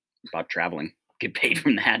about traveling. Get paid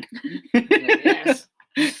from that. Yes.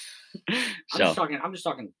 So I'm just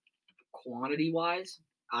talking quantity wise.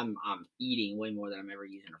 I'm eating way more than I'm ever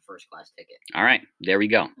using a first class ticket. All right, there we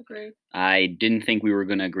go. Agreed. I didn't think we were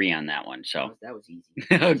going to agree on that one. So that was easy.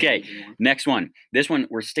 Okay, next one. This one,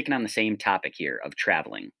 we're sticking on the same topic here of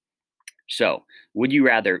traveling. So, would you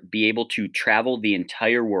rather be able to travel the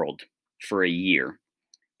entire world for a year,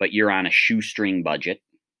 but you're on a shoestring budget?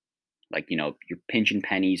 Like, you're pinching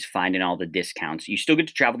pennies, finding all the discounts. You still get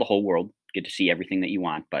to travel the whole world, get to see everything that you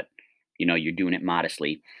want, but, you're doing it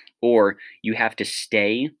modestly. Or you have to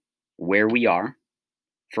stay where we are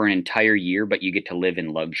for an entire year, but you get to live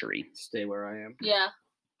in luxury. Stay where I am. Yeah,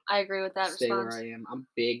 I agree with that response. Stay where I am. I'm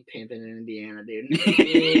big pimping in Indiana, dude.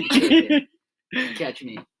 Big pimping. Catch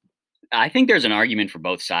me. I think there's an argument for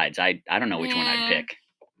both sides. I don't know which one I'd pick.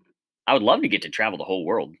 I would love to get to travel the whole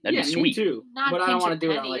world. That'd be sweet. Me too. Not but I don't want to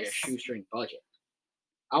do it on pennies. like a shoestring budget.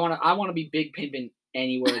 I want to be big pimping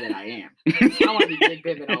anywhere that I am. I want to be big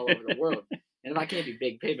pimping all over the world. And if I can't be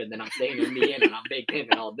big pimping, then I'm staying in Indiana and I'm big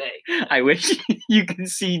pimping all day. I wish you could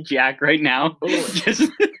see Jack right now,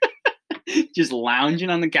 just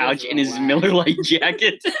lounging on the couch in his Miller Lite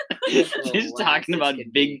jacket, just talking about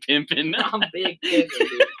big pimping. I'm big pimping,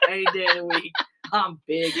 dude. Any day of the week, I'm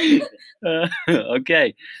big pimping.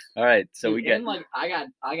 Okay, all right. So we and I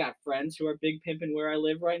got friends who are big pimping where I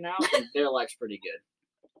live right now, and their life's pretty good.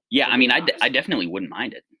 Yeah, I mean, I definitely wouldn't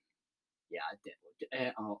mind it. Yeah, I did.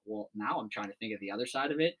 Well, now I'm trying to think of the other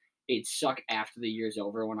side of it. It'd suck after the year's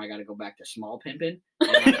over when I got to go back to small pimping.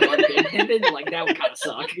 Big pimping, like that would kind of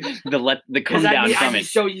suck. The come down from I'd it. be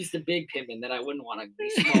so used to big pimping that I wouldn't want to be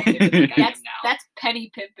small pimping like I am now. That's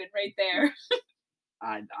penny pimping right there.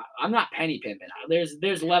 I'm not penny pimping.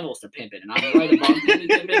 There's levels to pimping, and I'm right above penny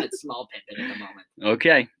pimping. It's small pimping at the moment.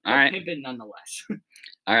 Okay, all right. Pimping nonetheless.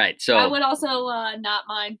 All right, so I would also not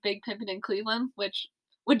mind big pimping in Cleveland, which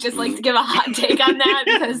would just like to give a hot take on that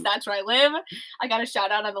because that's where I live. I got a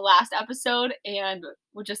shout out on the last episode and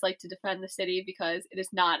would just like to defend the city because it is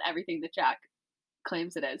not everything that Jack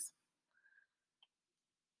claims it is.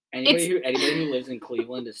 Anybody who lives in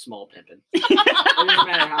Cleveland is small pimping. It doesn't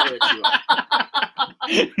matter how rich you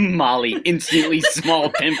are. Molly instantly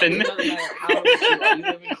small pimping. It doesn't matter how rich you are. You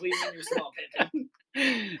live in Cleveland, you're small pimping.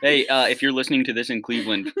 Hey, if you're listening to this in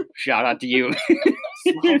Cleveland, shout out to you.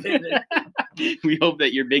 Small Pimpin. We hope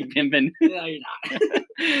that you're big pimping. No, you're not.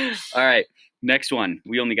 All right, next one.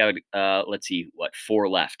 We only got, let's see, 4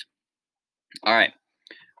 left. All right.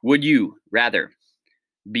 Would you rather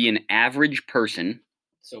be an average person?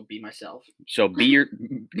 So be myself. So be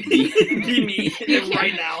Be me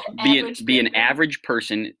right now. be an average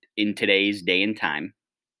person in today's day and time.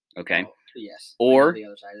 Okay. Oh, yes. Or the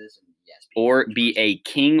other side of this, and yes. Or be a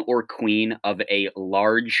king or queen of a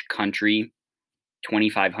large country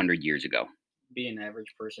 2,500 years ago. Be an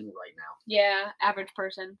average person right now. Yeah, average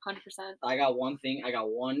person, 100%. I got one thing. I got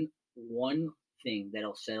one thing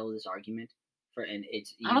that'll settle this argument. And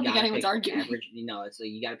it's. I don't think anyone's arguing. Average, it's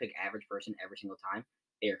you got to pick average person every single time.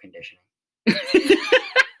 Air conditioning. That's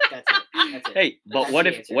it. Hey, but what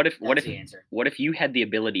if you had the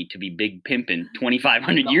ability to be Big Pimpin'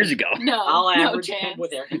 2,500 years ago? No, I'll average chance. pimp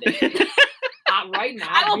with air conditioning. Right now,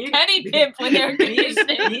 I'll penny pimp with air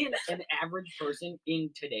conditioning. Being an average person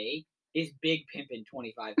in today is Big Pimpin'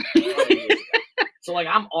 2,500 years ago. So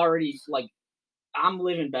I'm already I'm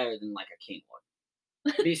living better than a king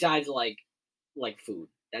would. Besides like food.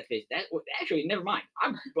 That's based. That actually, never mind.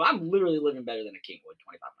 I'm literally living better than a king would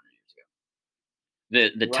 2,500 years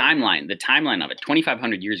ago. The timeline of it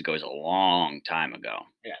 2,500 years ago is a long time ago.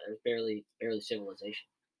 Yeah, there's barely civilization.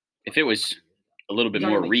 If it was a little bit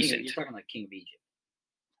more recent, you're talking like King of Egypt.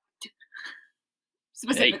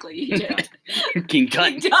 Specifically, Egypt. King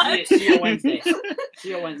Tut. See you Wednesday.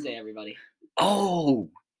 See you Wednesday, everybody. Oh,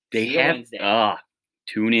 they have.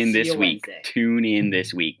 Tune in this week. Tune in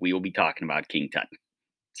this week. We will be talking about King Tut.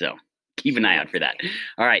 So keep an eye out for that.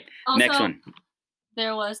 All right, also, next one.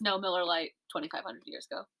 There was no Miller Lite 2,500 years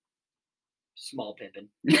ago. Small Pimpin'.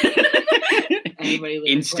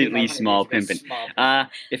 Instantly small Pimpin'.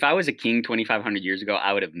 If I was a king 2,500 years ago,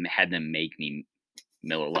 I would have had them make me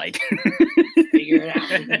Miller Lite. Figure it out.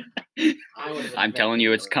 I'm telling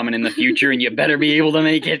you, it's coming in the future, and you better be able to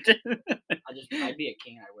make it. I'd be a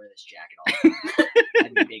king, and I'd wear this jacket all the time.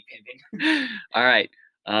 I'd be Big Pimpin'. All right.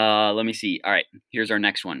 Let me see. All right. Here's our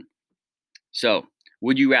next one. So,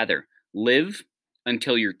 would you rather live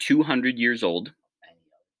until you're 200 years old?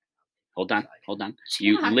 Hold on.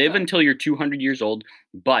 You live until you're 200 years old,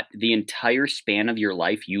 but the entire span of your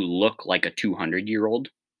life, you look like a 200-year-old.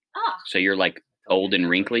 So you're old and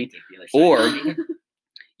wrinkly. Or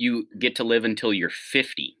you get to live until you're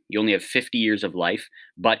 50. You only have 50 years of life,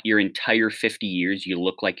 but your entire 50 years, you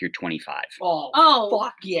look like you're 25. Oh,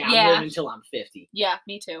 fuck yeah. I'm living until I'm 50. Yeah,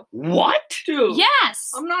 me too. What? Dude. Yes.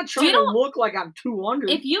 I'm not trying to look like I'm 200.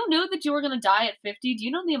 If you knew that you were going to die at 50, do you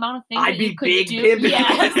know the amount of things I'd that you could big do? Pimpin'.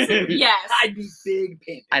 Yes. Yes. I'd be Big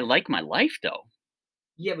Pimpin'. I like my life, though.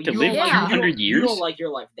 Yeah, but to live 200 years? You don't like your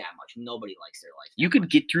life that much. Nobody likes their life that You could much.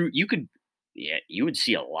 get through, you would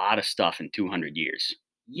see a lot of stuff in 200 years.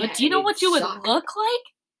 Yeah, but do you know what you would look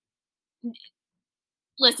like?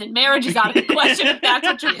 Listen, marriage is out of the question if that's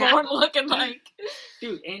what you're born looking like.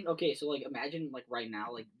 Dude, and okay, so imagine right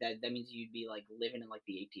now, that means you'd be living in the 1800s at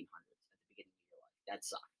the beginning of your life. That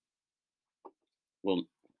sucks. Well,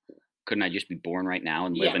 couldn't I just be born right now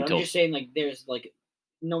and live until? I'm just saying there's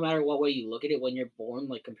no matter what way you look at it, when you're born,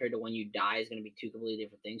 compared to when you die, is gonna be two completely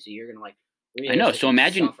different things. So you're gonna I know. So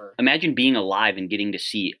imagine being alive and getting to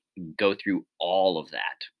go through all of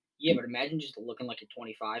that. Yeah, but imagine just looking like you're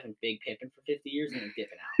 25 and Big Pimpin' for 50 years and then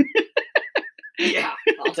dipping out. Yeah,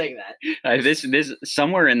 I'll take that. This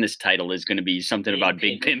somewhere in this title is going to be something about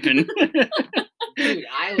Big Pimpin'. Dude,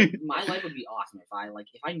 my life would be awesome if I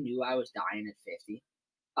knew I was dying at 50.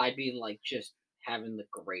 I'd be just having the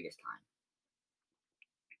greatest time.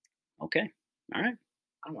 Okay, all right.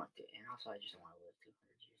 I don't want to, and also I just don't want to live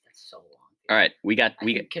 200 years. That's so long. All right,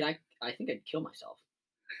 I think I'd kill myself.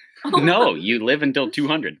 No, you live until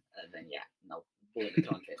 200. Then yeah, no, we'll live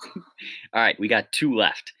until I'm 50. All right, we got 2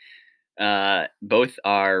 left. Both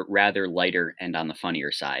are rather lighter and on the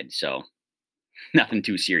funnier side, so nothing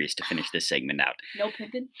too serious to finish this segment out. No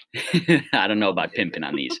pimpin'? I don't know about pimpin'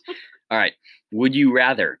 on these. All right, would you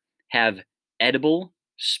rather have edible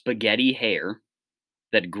spaghetti hair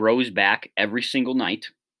that grows back every single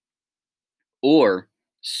night, or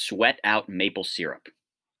sweat out maple syrup?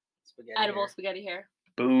 Edible spaghetti hair.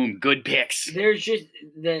 Boom, good picks. There's just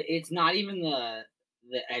it's not even the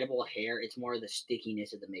edible hair, it's more the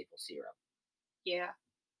stickiness of the maple syrup. Yeah.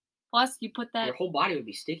 Plus you put that, your whole body would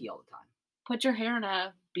be sticky all the time. Put your hair in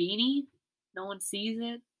a beanie, no one sees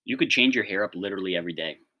it. You could change your hair up literally every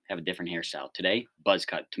day. Have a different hairstyle. Today, buzz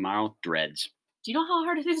cut. Tomorrow, dreads. Do you know how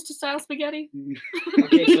hard it is to style spaghetti?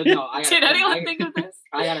 Okay, so no, Did anyone think of this?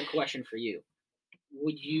 I got a question for you.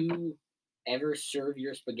 Would you ever serve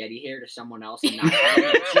your spaghetti hair to someone else and not tell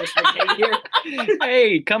them it's your spaghetti hair?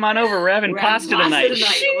 Hey, come on over. We're having We're having pasta tonight.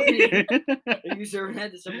 pasta Are you serving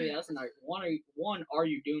that to somebody else? And one, are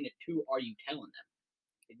you doing it? Two, are you telling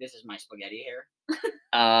them this is my spaghetti hair?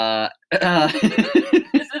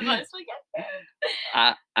 This is my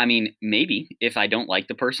spaghetti. I mean, maybe if I don't like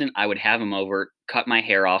the person, I would have them over, cut my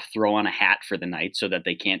hair off, throw on a hat for the night so that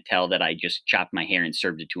they can't tell that I just chopped my hair and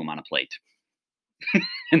served it to them on a plate.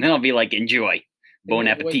 And then I'll be like, enjoy. Bon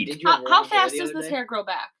appetit. How fast does this hair grow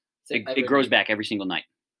back? It grows back every single night.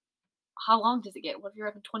 How long does it get? What if you're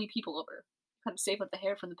having 20 people over? Kind of save up the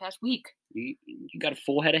hair from the past week. You got a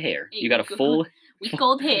full head of hair. Hey, You got a full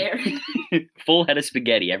week-old hair. full head of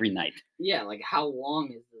spaghetti every night. Yeah, like how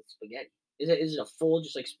long is the spaghetti? Is it a full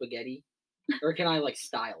just like spaghetti, or can I like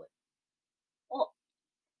style it? Well,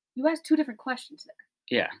 you asked two different questions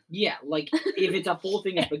there. Yeah. Yeah, like if it's a full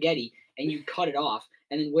thing of spaghetti and you cut it off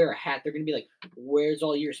and then wear a hat, they're gonna be like, "Where's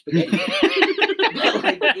all your spaghetti hair?" But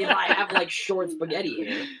like if I have like short spaghetti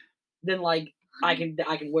hair, then like I can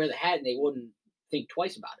wear the hat and they wouldn't think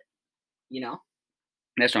twice about it. You know?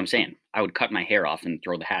 That's what I'm saying. I would cut my hair off and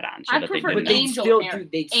throw the hat on so I that they prefer didn't But know. angel hair.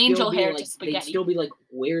 they'd Angel still be hair to like, spaghetti. They'd still be like,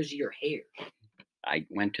 "Where's your hair? I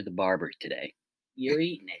went to the barber today. You're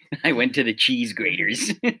eating it." I went to the cheese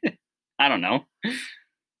graters. I don't know.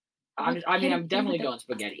 I'm definitely going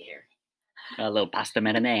spaghetti hair. A little pasta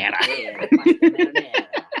marinara. Yeah, pasta marinara.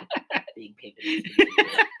 Big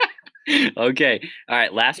Pimpin. Okay. All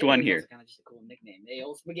right. Last one here. Kind of just a cool nickname. Hey,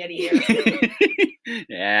 old spaghetti hair.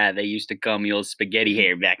 Yeah, they used to call me old spaghetti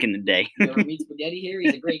hair back in the day. You ever meet spaghetti hair?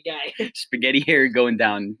 He's a great guy. Spaghetti hair going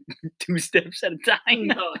down 2 steps at a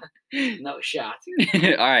time. No shot. All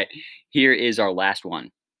right. Here is our last one.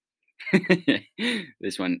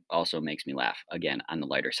 This one also makes me laugh. Again, on the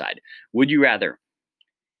lighter side. Would you rather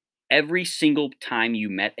every single time you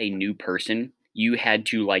met a new person, you had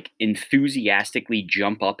to like enthusiastically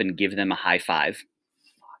jump up and give them a high five?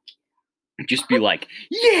 Just be like,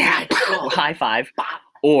 yeah, high five.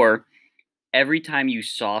 Or every time you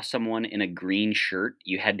saw someone in a green shirt,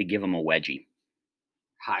 you had to give them a wedgie.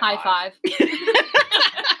 High five.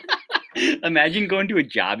 Imagine going to a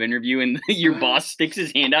job interview and your boss sticks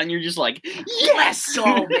his hand out and you're just like, Let's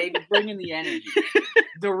go, baby. Bring in the energy.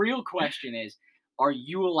 The real question is, are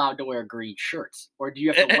you allowed to wear green shirts? Or do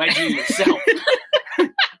you have to wedgie yourself?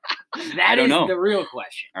 That is the real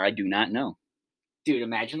question. Or I do not know. Dude,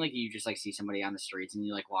 imagine like you just like see somebody on the streets and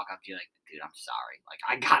you like walk up to you like, dude, I'm sorry. Like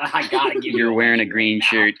I gotta give you. You're wearing a green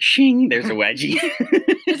shirt. Shing, there's a wedgie.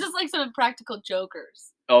 This is like some impractical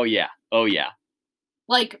jokers. Oh yeah. Oh yeah.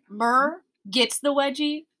 Like Murr gets the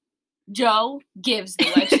wedgie, Joe gives the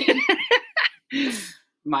wedgie.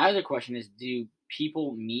 My other question is, do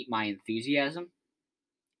people meet my enthusiasm?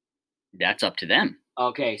 That's up to them.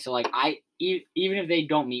 Okay, so like even if they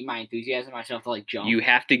don't meet my enthusiasm, I still have to like jump. You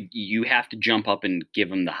have to jump up and give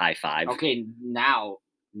them the high five. Okay, now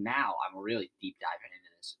I'm really deep diving into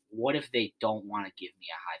this. What if they don't want to give me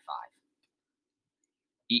a high five?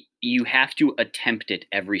 You have to attempt it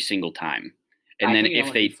every single time. And I then think it if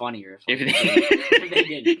would they be funnier if they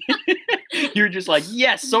didn't. you're just like,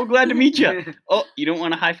 yes, so glad to meet you. Oh, you don't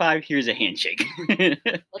want a high five? Here's a handshake.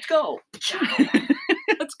 Let's go.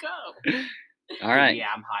 Let's go. All right. Yeah,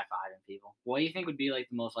 I'm high fiving people. What do you think would be like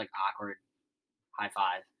the most like awkward high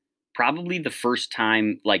five? Probably the first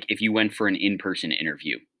time, like if you went for an in-person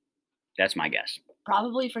interview. That's my guess.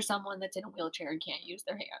 Probably for someone that's in a wheelchair and can't use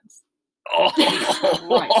their hands. Oh,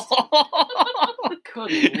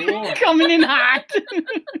 Good Lord. Coming in hot.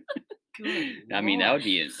 Good I mean, that Lord.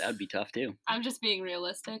 would be tough too. I'm just being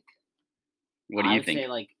realistic. What do I you would think? say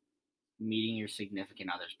like meeting your significant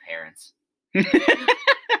other's parents.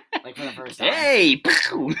 Like for the first time. Hey!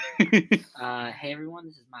 Hey everyone,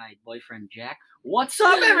 this is my boyfriend Jack. What's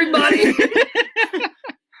up, everybody?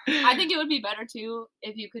 I think it would be better too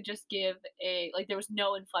if you could just give there was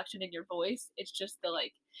no inflection in your voice. It's just the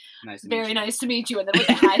like, Nice to very meet you. nice to meet you, and then with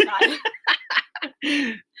the high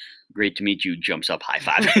five. Great to meet you. Jumps up, high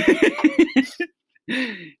five.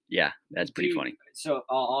 Yeah, that's pretty funny. So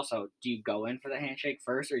also, do you go in for the handshake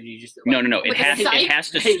first, or do you just No. It With the has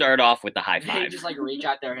psych? to start off with the high They five. just like reach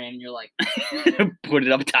out their hand and you're like, Put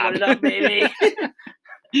it up top. put it up, baby.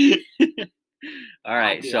 All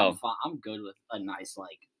right, Dude, so I'm good with a nice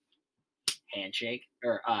like handshake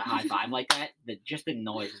or high five like that. Just the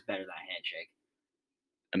noise is better than a handshake.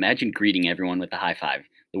 imagine greeting everyone with a high five.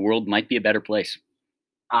 The world might be a better place.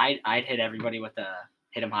 I'd hit everybody with a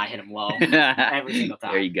hit 'em high, hit 'em low every single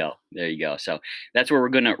time. There you go. So that's where we're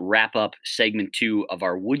going to wrap up segment 2 of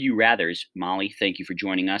our Would You Rathers. Molly, thank you for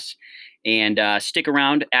joining us. And stick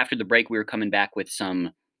around after the break. We're coming back with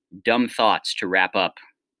some dumb thoughts to wrap up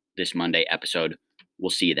this Monday episode. We'll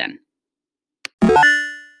see you then.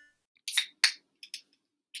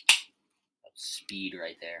 Speed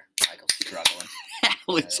right there. Michael's struggling.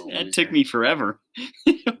 That took me forever.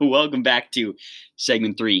 Welcome back to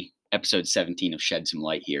segment 3, episode 17 of Shed Some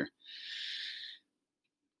Light here.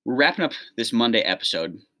 We're wrapping up this Monday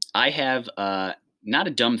episode. I have not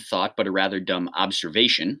a dumb thought, but a rather dumb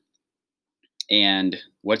observation. And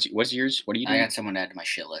what's yours? What are you doing? I got someone to add to my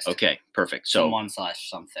shit list. Okay, perfect. So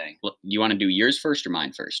Someone/something. You want to do yours first or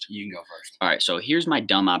mine first? You can go first. All right, so here's my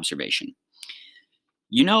dumb observation.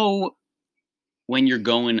 You know when you're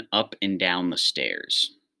going up and down the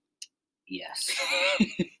stairs? Yes.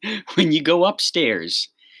 When you go upstairs,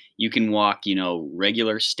 you can walk,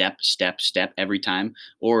 regular step every time.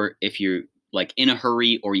 Or if you're like in a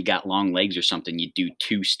hurry or you got long legs or something, you do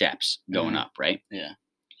 2 steps going up, right? Yeah.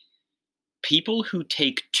 People who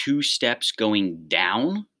take 2 steps going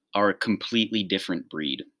down are a completely different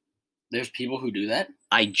breed. There's people who do that?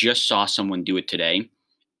 I just saw someone do it today,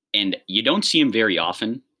 and you don't see them very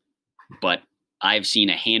often, but I've seen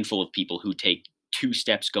a handful of people who take 2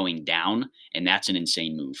 steps going down, and that's an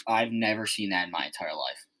insane move. I've never seen that in my entire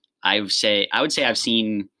life. I would say I've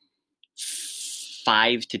seen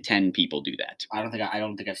 5 to 10 people do that. I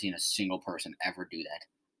don't think I've seen a single person ever do that.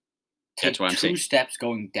 That's what I'm saying. 2 steps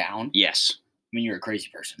going down? Yes. I mean, you're a crazy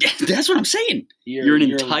person. Yeah, that's what I'm saying. You're an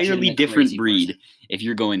entirely different breed person. if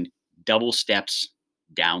you're going double steps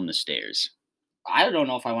down the stairs. I don't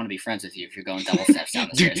know if I want to be friends with you if you're going double steps down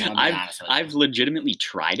the Dude, stairs. I'm honest with you. I've legitimately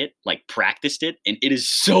tried it, like practiced it, and it is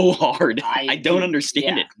so hard. I don't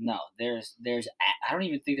understand it. No, I don't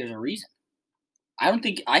even think there's a reason. I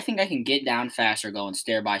think I can get down faster going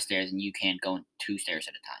stair by stairs than you can going 2 stairs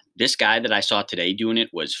at a time. This guy that I saw today doing it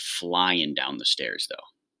was flying down the stairs, though.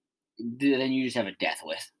 Then you just have a death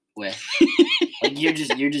with like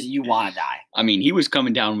you want to die. I mean, he was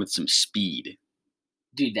coming down with some speed.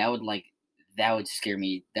 Dude, that would scare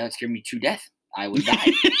me. That would scare me to death. I would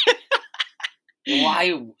die.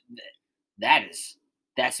 Why? That's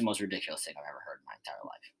the most ridiculous thing I've ever heard in my entire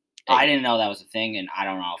life. Hey. I didn't know that was a thing, and I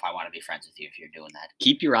don't know if I want to be friends with you if you're doing that.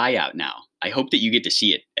 Keep your eye out now. I hope that you get to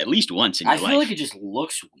see it at least once in your life. I feel like it just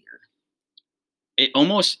looks weird.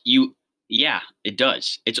 Yeah, it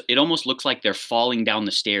does. It almost looks like they're falling down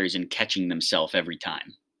the stairs and catching themselves every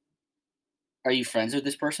time. Are you friends with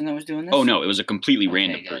this person that was doing this? Oh, no, it was a completely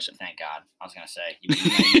random person. Thank God. I was going to say, you need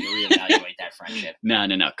to reevaluate that friendship. No.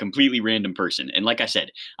 Completely random person. And like I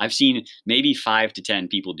said, I've seen maybe 5 to 10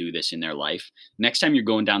 people do this in their life. Next time you're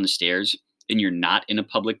going down the stairs and you're not in a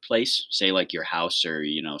public place, say like your house or,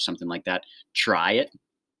 something like that, try it.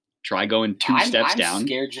 Try going 2 steps down. I'm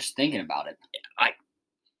scared just thinking about it.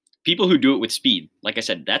 People who do it with speed, like I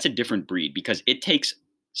said, that's a different breed because it takes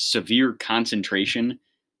severe concentration,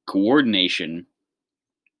 coordination.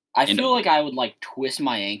 I feel like I would twist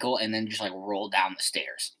my ankle and then just roll down the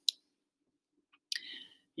stairs.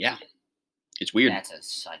 Yeah. It's weird. That's a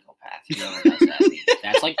psychopath. Whoever does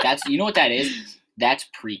that. That's you know what that is? That's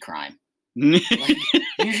pre-crime. You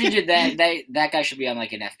should do that guy should be on an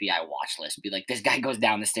FBI watch list. Be like, this guy goes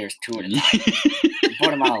down the stairs 2 at a time.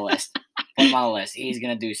 Put him on a list. He's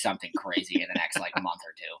gonna do something crazy in the next month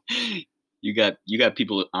or 2. You got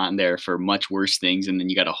people on there for much worse things, and then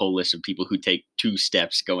you got a whole list of people who take 2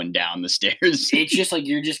 steps going down the stairs. It's just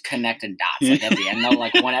you're just connecting dots at the end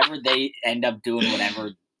though. Whenever they end up doing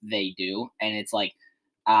whatever they do, and it's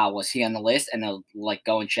was he on the list? And they'll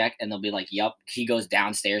go and check, and they'll be like, "Yup, he goes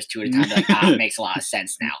downstairs 2 at a time." It makes a lot of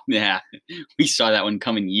sense now. Yeah, we saw that one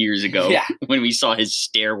coming years ago. Yeah. When we saw his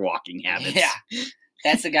stair walking habits. Yeah.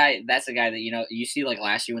 That's the guy that, you see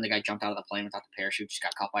last year when the guy jumped out of the plane without the parachute, just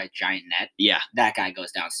got caught by a giant net. Yeah. That guy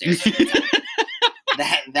goes downstairs 2 at a time.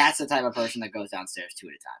 That's the type of person that goes downstairs 2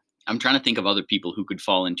 at a time. I'm trying to think of other people who could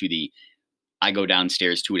fall into the I go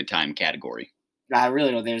downstairs 2 at a time category. I really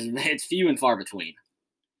don't. It's few and far between.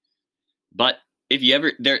 But if you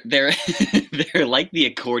ever, they're like the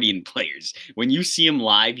accordion players. When you see them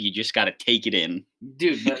live, you just got to take it in.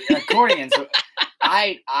 Dude, but accordions,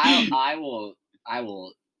 I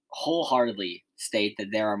will wholeheartedly state that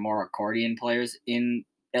there are more accordion players in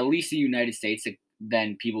at least the United States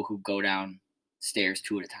than people who go down stairs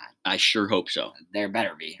 2 at a time. I sure hope so. There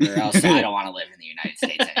better be, or else I don't want to live in the United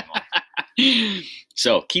States anymore.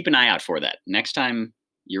 So keep an eye out for that. Next time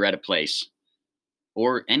you're at a place,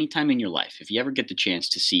 or any time in your life, if you ever get the chance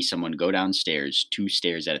to see someone go downstairs 2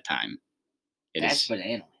 stairs at a time, that's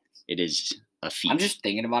bananas. It is a feat. I'm just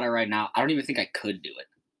thinking about it right now. I don't even think I could do it.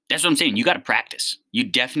 That's what I'm saying. You got to practice. You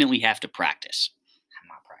definitely have to practice. I'm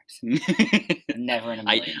not practicing. Never in a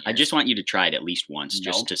million years. I just want you to try it at least once,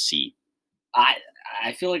 just to see. I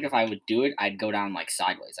I feel like if I would do it, I'd go down like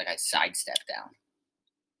sideways, like I'd sidestep down.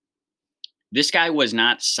 This guy was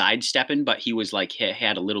not sidestepping, but he was like, he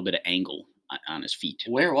had a little bit of angle on his feet.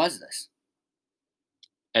 Where was this?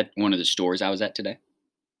 At one of the stores I was at today.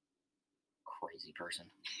 Crazy person.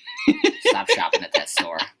 Stop shopping at that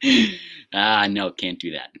store. No, can't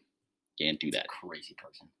do that. Can't do that. Crazy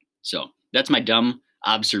person. So that's my dumb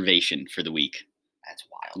observation for the week. That's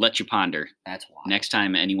wild. Let you ponder. That's wild. Next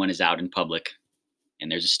time anyone is out in public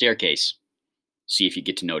and there's a staircase, see if you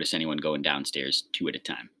get to notice anyone going downstairs 2 at a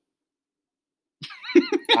time.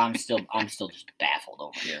 I'm still just baffled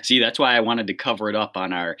over here. See, that's why I wanted to cover it up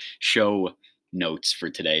on our show notes for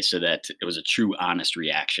today, so that it was a true, honest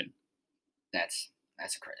reaction. That's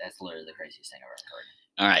literally the craziest thing I've ever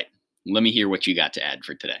heard. All right, let me hear what you got to add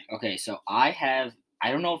for today. Okay, so I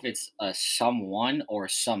don't know if it's a someone or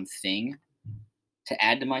something to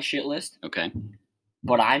add to my shit list. Okay.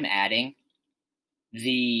 But I'm adding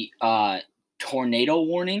the tornado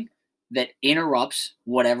warning that interrupts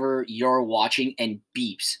whatever you're watching and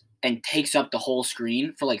beeps and takes up the whole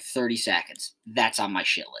screen for like 30 seconds. That's on my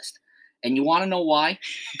shit list. And you want to know why?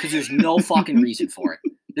 Because there's no fucking reason for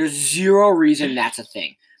it. There's zero reason that's a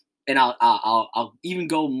thing. And I'll even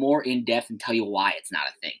go more in depth and tell you why it's not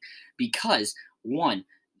a thing. Because one,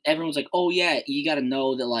 everyone's like, oh yeah, you got to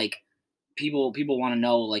know that like people want to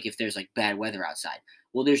know like if there's like bad weather outside.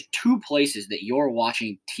 Well, there's 2 places that you're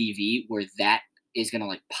watching TV where that is going to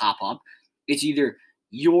like pop up. It's either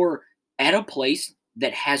you're at a place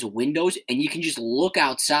that has windows and you can just look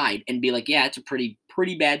outside and be like, yeah, it's a pretty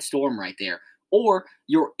bad storm right there. Or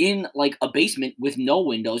you're in like a basement with no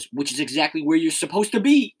windows, which is exactly where you're supposed to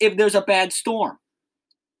be if there's a bad storm.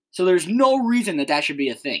 So there's no reason that should be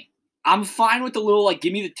a thing. I'm fine with the little like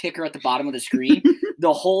give me the ticker at the bottom of the screen.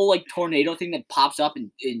 The whole like tornado thing that pops up and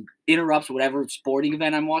interrupts whatever sporting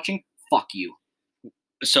event I'm watching. Fuck you.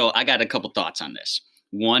 So I got a couple thoughts on this.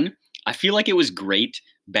 One, I feel like it was great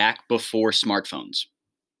back before smartphones.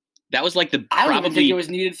 That was like I don't even think it was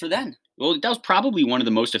needed for then. Well, that was probably one of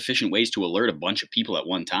the most efficient ways to alert a bunch of people at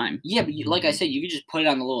one time. Yeah, but like I said, you could just put it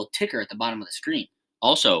on the little ticker at the bottom of the screen.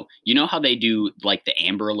 Also, you know how they do like the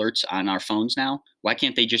Amber Alerts on our phones now? Why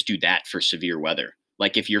can't they just do that for severe weather?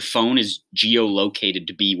 Like if your phone is geolocated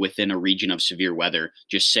to be within a region of severe weather,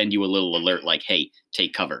 just send you a little alert like, hey,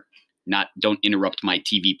 take cover. Don't interrupt my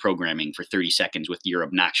TV programming for 30 seconds with your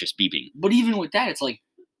obnoxious beeping. But even with that, it's like,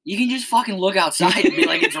 you can just fucking look outside and be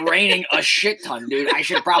like, it's raining a shit ton, dude. I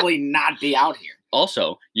should probably not be out here.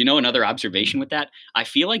 Also, another observation with that, I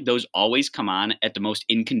feel like those always come on at the most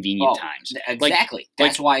inconvenient times. Exactly.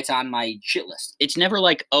 That's why it's on my shit list. It's never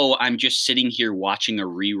like, oh, I'm just sitting here watching a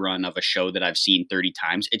rerun of a show that I've seen 30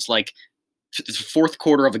 times. It's like the 4th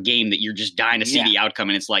quarter of a game that you're just dying to see the outcome,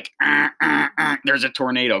 and it's like, there's a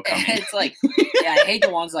tornado coming. It's like, yeah, I hate the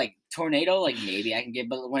ones like tornado, like maybe I can get,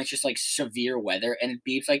 but when it's just like severe weather and it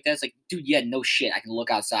beeps like that, it's like, dude, yeah, no shit. I can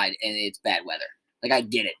look outside and it's bad weather. Like, I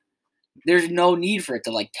get it. There's no need for it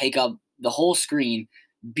to like take up the whole screen,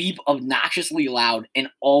 beep obnoxiously loud, and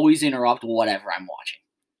always interrupt whatever I'm watching.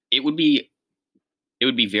 It would be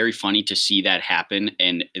very funny to see that happen,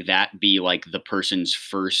 and that be like the person's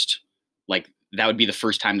first, like that would be the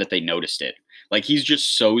first time that they noticed it. Like he's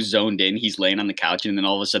just so zoned in, he's laying on the couch, and then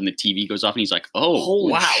all of a sudden the TV goes off, and he's like, "Oh,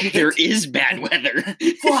 holy wow, shit. There is bad weather."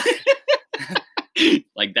 Fuck.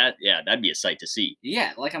 Like that, yeah, that'd be a sight to see.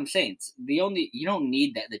 Yeah, like I'm saying, you don't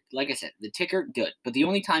need that. Like I said, the ticker, good. But the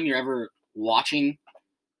only time you're ever watching,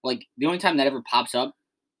 like the only time that ever pops up,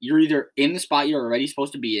 you're either in the spot you're already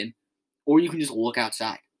supposed to be in, or you can just look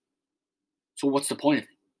outside. So what's the point of it?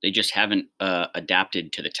 They just haven't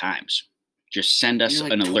adapted to the times. Just send us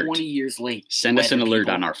like an alert. 20 years late. Send us an alert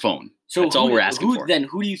on our phone. So that's all we're asking for. Then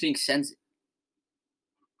who do you think sends it?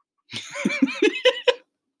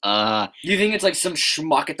 Do you think it's like some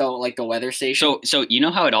schmuck at the weather station? So you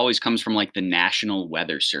know how it always comes from like the National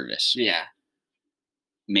Weather Service? Yeah.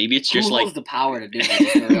 Maybe it's just who like holds the power to do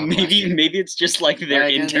that. maybe it's just like their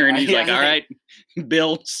intern. He's like, all right,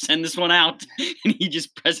 Bill, send this one out, and he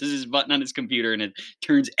just presses his button on his computer, and it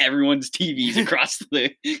turns everyone's TVs across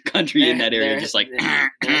the country in that area, just like.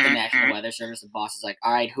 They're the National Weather Service. The boss is like,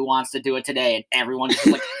 all right, who wants to do it today? And everyone's just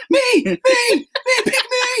like, me, pick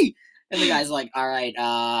me. And the guy's like, all right,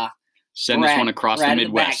 send this one across the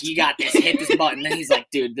Midwest. You got this. Hit this button. And he's like,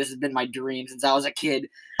 dude, this has been my dream since I was a kid.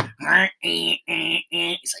 He's like,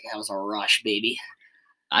 that was a rush, baby.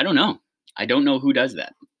 I don't know. I don't know who does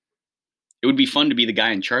that. It would be fun to be the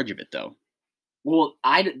guy in charge of it, though. Well,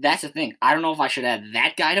 that's the thing. I don't know if I should add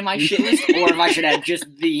that guy to my shit list or if I should add just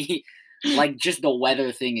the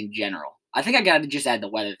weather thing in general. I think I got to just add the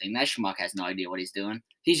weather thing. That schmuck has no idea what he's doing.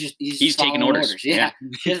 He's taking following orders. Yeah,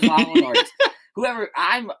 just following orders.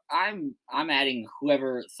 I'm adding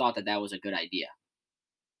whoever thought that was a good idea.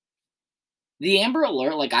 The Amber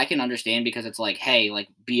Alert, like, I can understand because it's like, hey, like,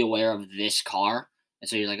 be aware of this car. And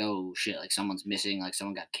so you're like, oh, shit, like, someone's missing, like,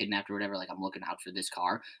 someone got kidnapped or whatever. Like, I'm looking out for this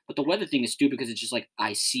car. But the weather thing is stupid because it's just like,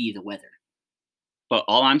 I see the weather. But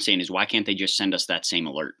all I'm saying is, why can't they just send us that same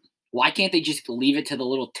alert? Why can't they just leave it to the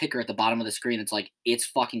little ticker at the bottom of the screen? It's like, it's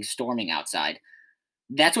fucking storming outside.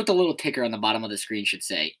 That's what the little ticker on the bottom of the screen should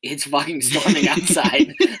say. It's fucking storming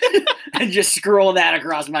outside. And just scroll that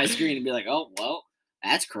across my screen and be like, oh, well,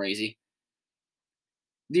 that's crazy.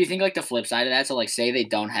 Do you think, like, the flip side of that, so, like, say they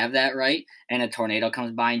don't have that right, and a tornado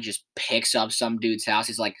comes by and just picks up some dude's house,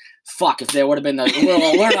 he's like, fuck, if there would have been the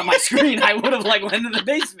little alert on my screen, I would have, like, went in the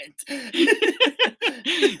basement.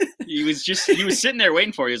 He was sitting there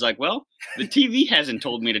waiting for you. He was like, well, the TV hasn't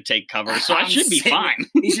told me to take cover, so I should be fine.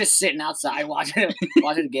 He's just sitting outside watching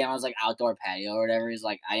the game on his, like, outdoor patio or whatever. He's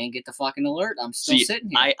like, I didn't get the fucking alert. I'm still sitting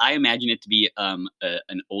here. I imagine it to be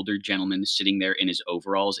an older gentleman sitting there in his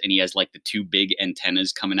overalls, and he has, like, the two big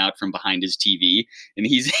antennas coming out from behind his TV, and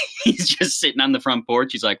he's just sitting on the front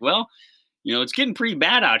porch. He's like, well, you know, it's getting pretty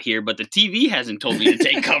bad out here, but the TV hasn't told me to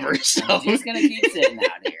take cover, so I'm just gonna keep sitting out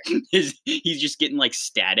here. He's just getting, like,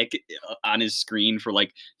 static on his screen for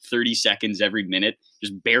like 30 seconds every minute,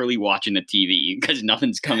 just barely watching the TV because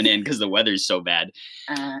nothing's coming in because the weather's so bad.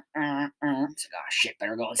 It's like, oh shit,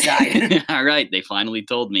 better go inside. All right, they finally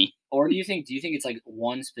told me. Or do you think it's like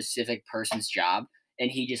one specific person's job? And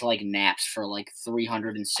he just, like, naps for, like,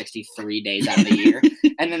 363 days out of the year.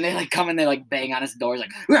 And then they, like, come and they, like, bang on his door. He's like,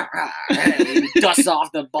 rah, rah, and he dusts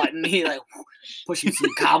off the button. He, like, pushes some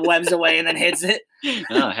cobwebs away and then hits it.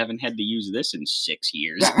 Oh, I haven't had to use this in 6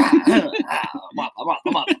 years. I'm up.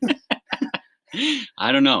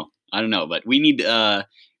 I don't know. But we need to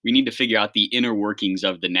figure out the inner workings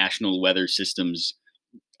of the National Weather System's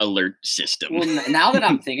alert system. Well, now that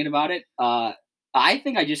I'm thinking about it, I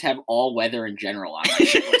think I just have all weather in general on my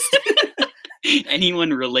shit list.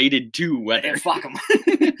 Anyone related to weather. Yeah, fuck them.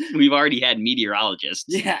 We've already had meteorologists.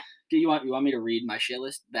 Yeah. You want me to read my shit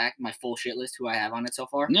list back, my full shit list, who I have on it so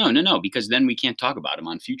far? No, because then we can't talk about them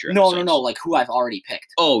on future episodes. No, like who I've already picked.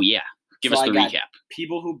 Oh, yeah. Give us the recap.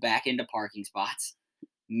 People who back into parking spots,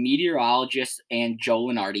 meteorologists and Joe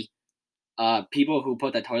Lenardi, people who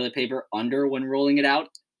put the toilet paper under when rolling it out,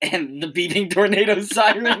 and the beeping tornado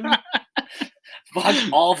siren. Fuck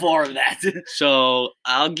all four of that. So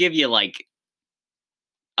I'll give you, like,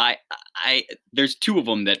 there's two of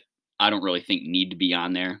them that I don't really think need to be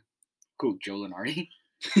on there. Cool, Joe Lenardi.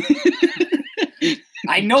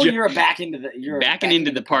 I know you're backing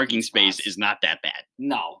into the parking space is not that bad.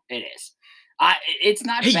 No, it is. It's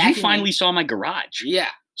not. Hey, you finally saw my garage. Yeah.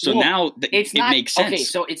 So now it makes sense. Okay,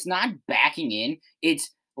 so it's not backing in.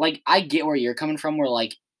 It's like, I get where you're coming from. Where,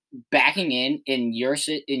 like, backing in your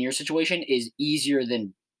situation is easier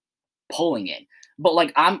than pulling in. But,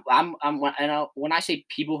 like, when I say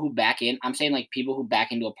people who back in, I'm saying, like, people who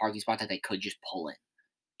back into a parking spot that they could just pull in.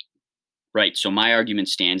 Right. So my argument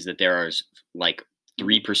stands that there are, like,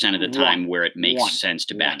 3% of the time where it makes sense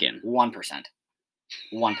to back in. 1%.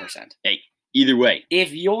 Hey, either way.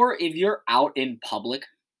 If you're out in public,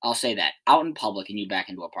 I'll say that. Out in public and you back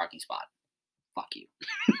into a parking spot, fuck you.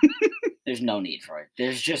 There's no need for it.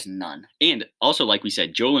 There's just none. And also, like we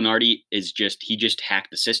said, Joe Lenardi he just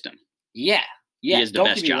hacked the system. Yeah. He has the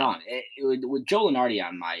best job. With Joe Lenardi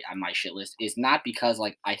on my shit list, is not because,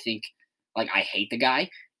 like, I think, like, I hate the guy.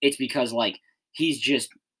 It's because, like, he's just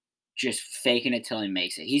faking it till he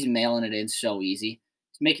makes it. He's mailing it in so easy.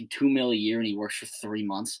 He's making $2 million a year and he works for 3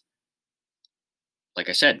 months. Like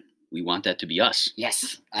I said, we want that to be us.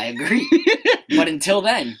 Yes, I agree. But until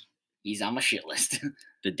then, he's on my shit list.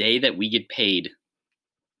 The day that we get paid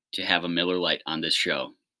to have a Miller Lite on this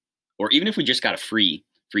show, or even if we just got a free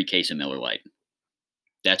case of Miller Lite,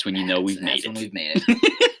 that's when you know we've made it. That's when we've made it.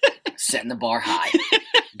 Setting the bar high.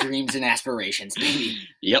 Dreams and aspirations, baby.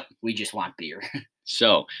 Yep. We just want beer.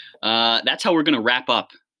 So that's how we're going to wrap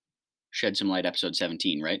up Shed Some Light episode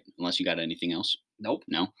 17, right? Unless you got anything else? Nope.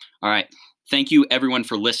 No? All right. Thank you, everyone,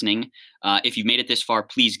 for listening. If you've made it this far,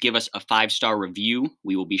 please give us a 5-star review.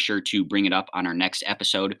 We will be sure to bring it up on our next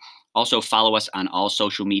episode. Also, follow us on all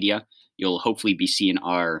social media. You'll hopefully be seeing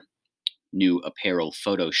our new apparel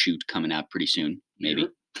photo shoot coming out pretty soon, maybe.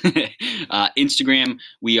 Instagram,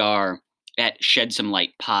 we are at Shed Some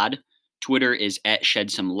Light Pod. Twitter is at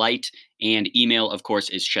Shed Some Light. And email, of course,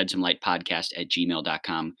 is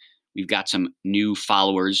shedsomelightpodcast@gmail.com. We've got some new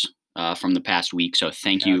followers from the past week, so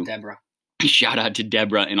thank you. Deborah. Shout out to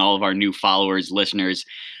Deborah and all of our new followers, listeners.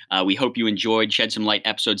 We hope you enjoyed Shed Some Light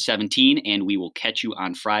episode 17, and we will catch you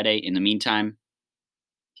on Friday. In the meantime,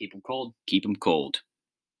 Keep them cold. Keep them cold.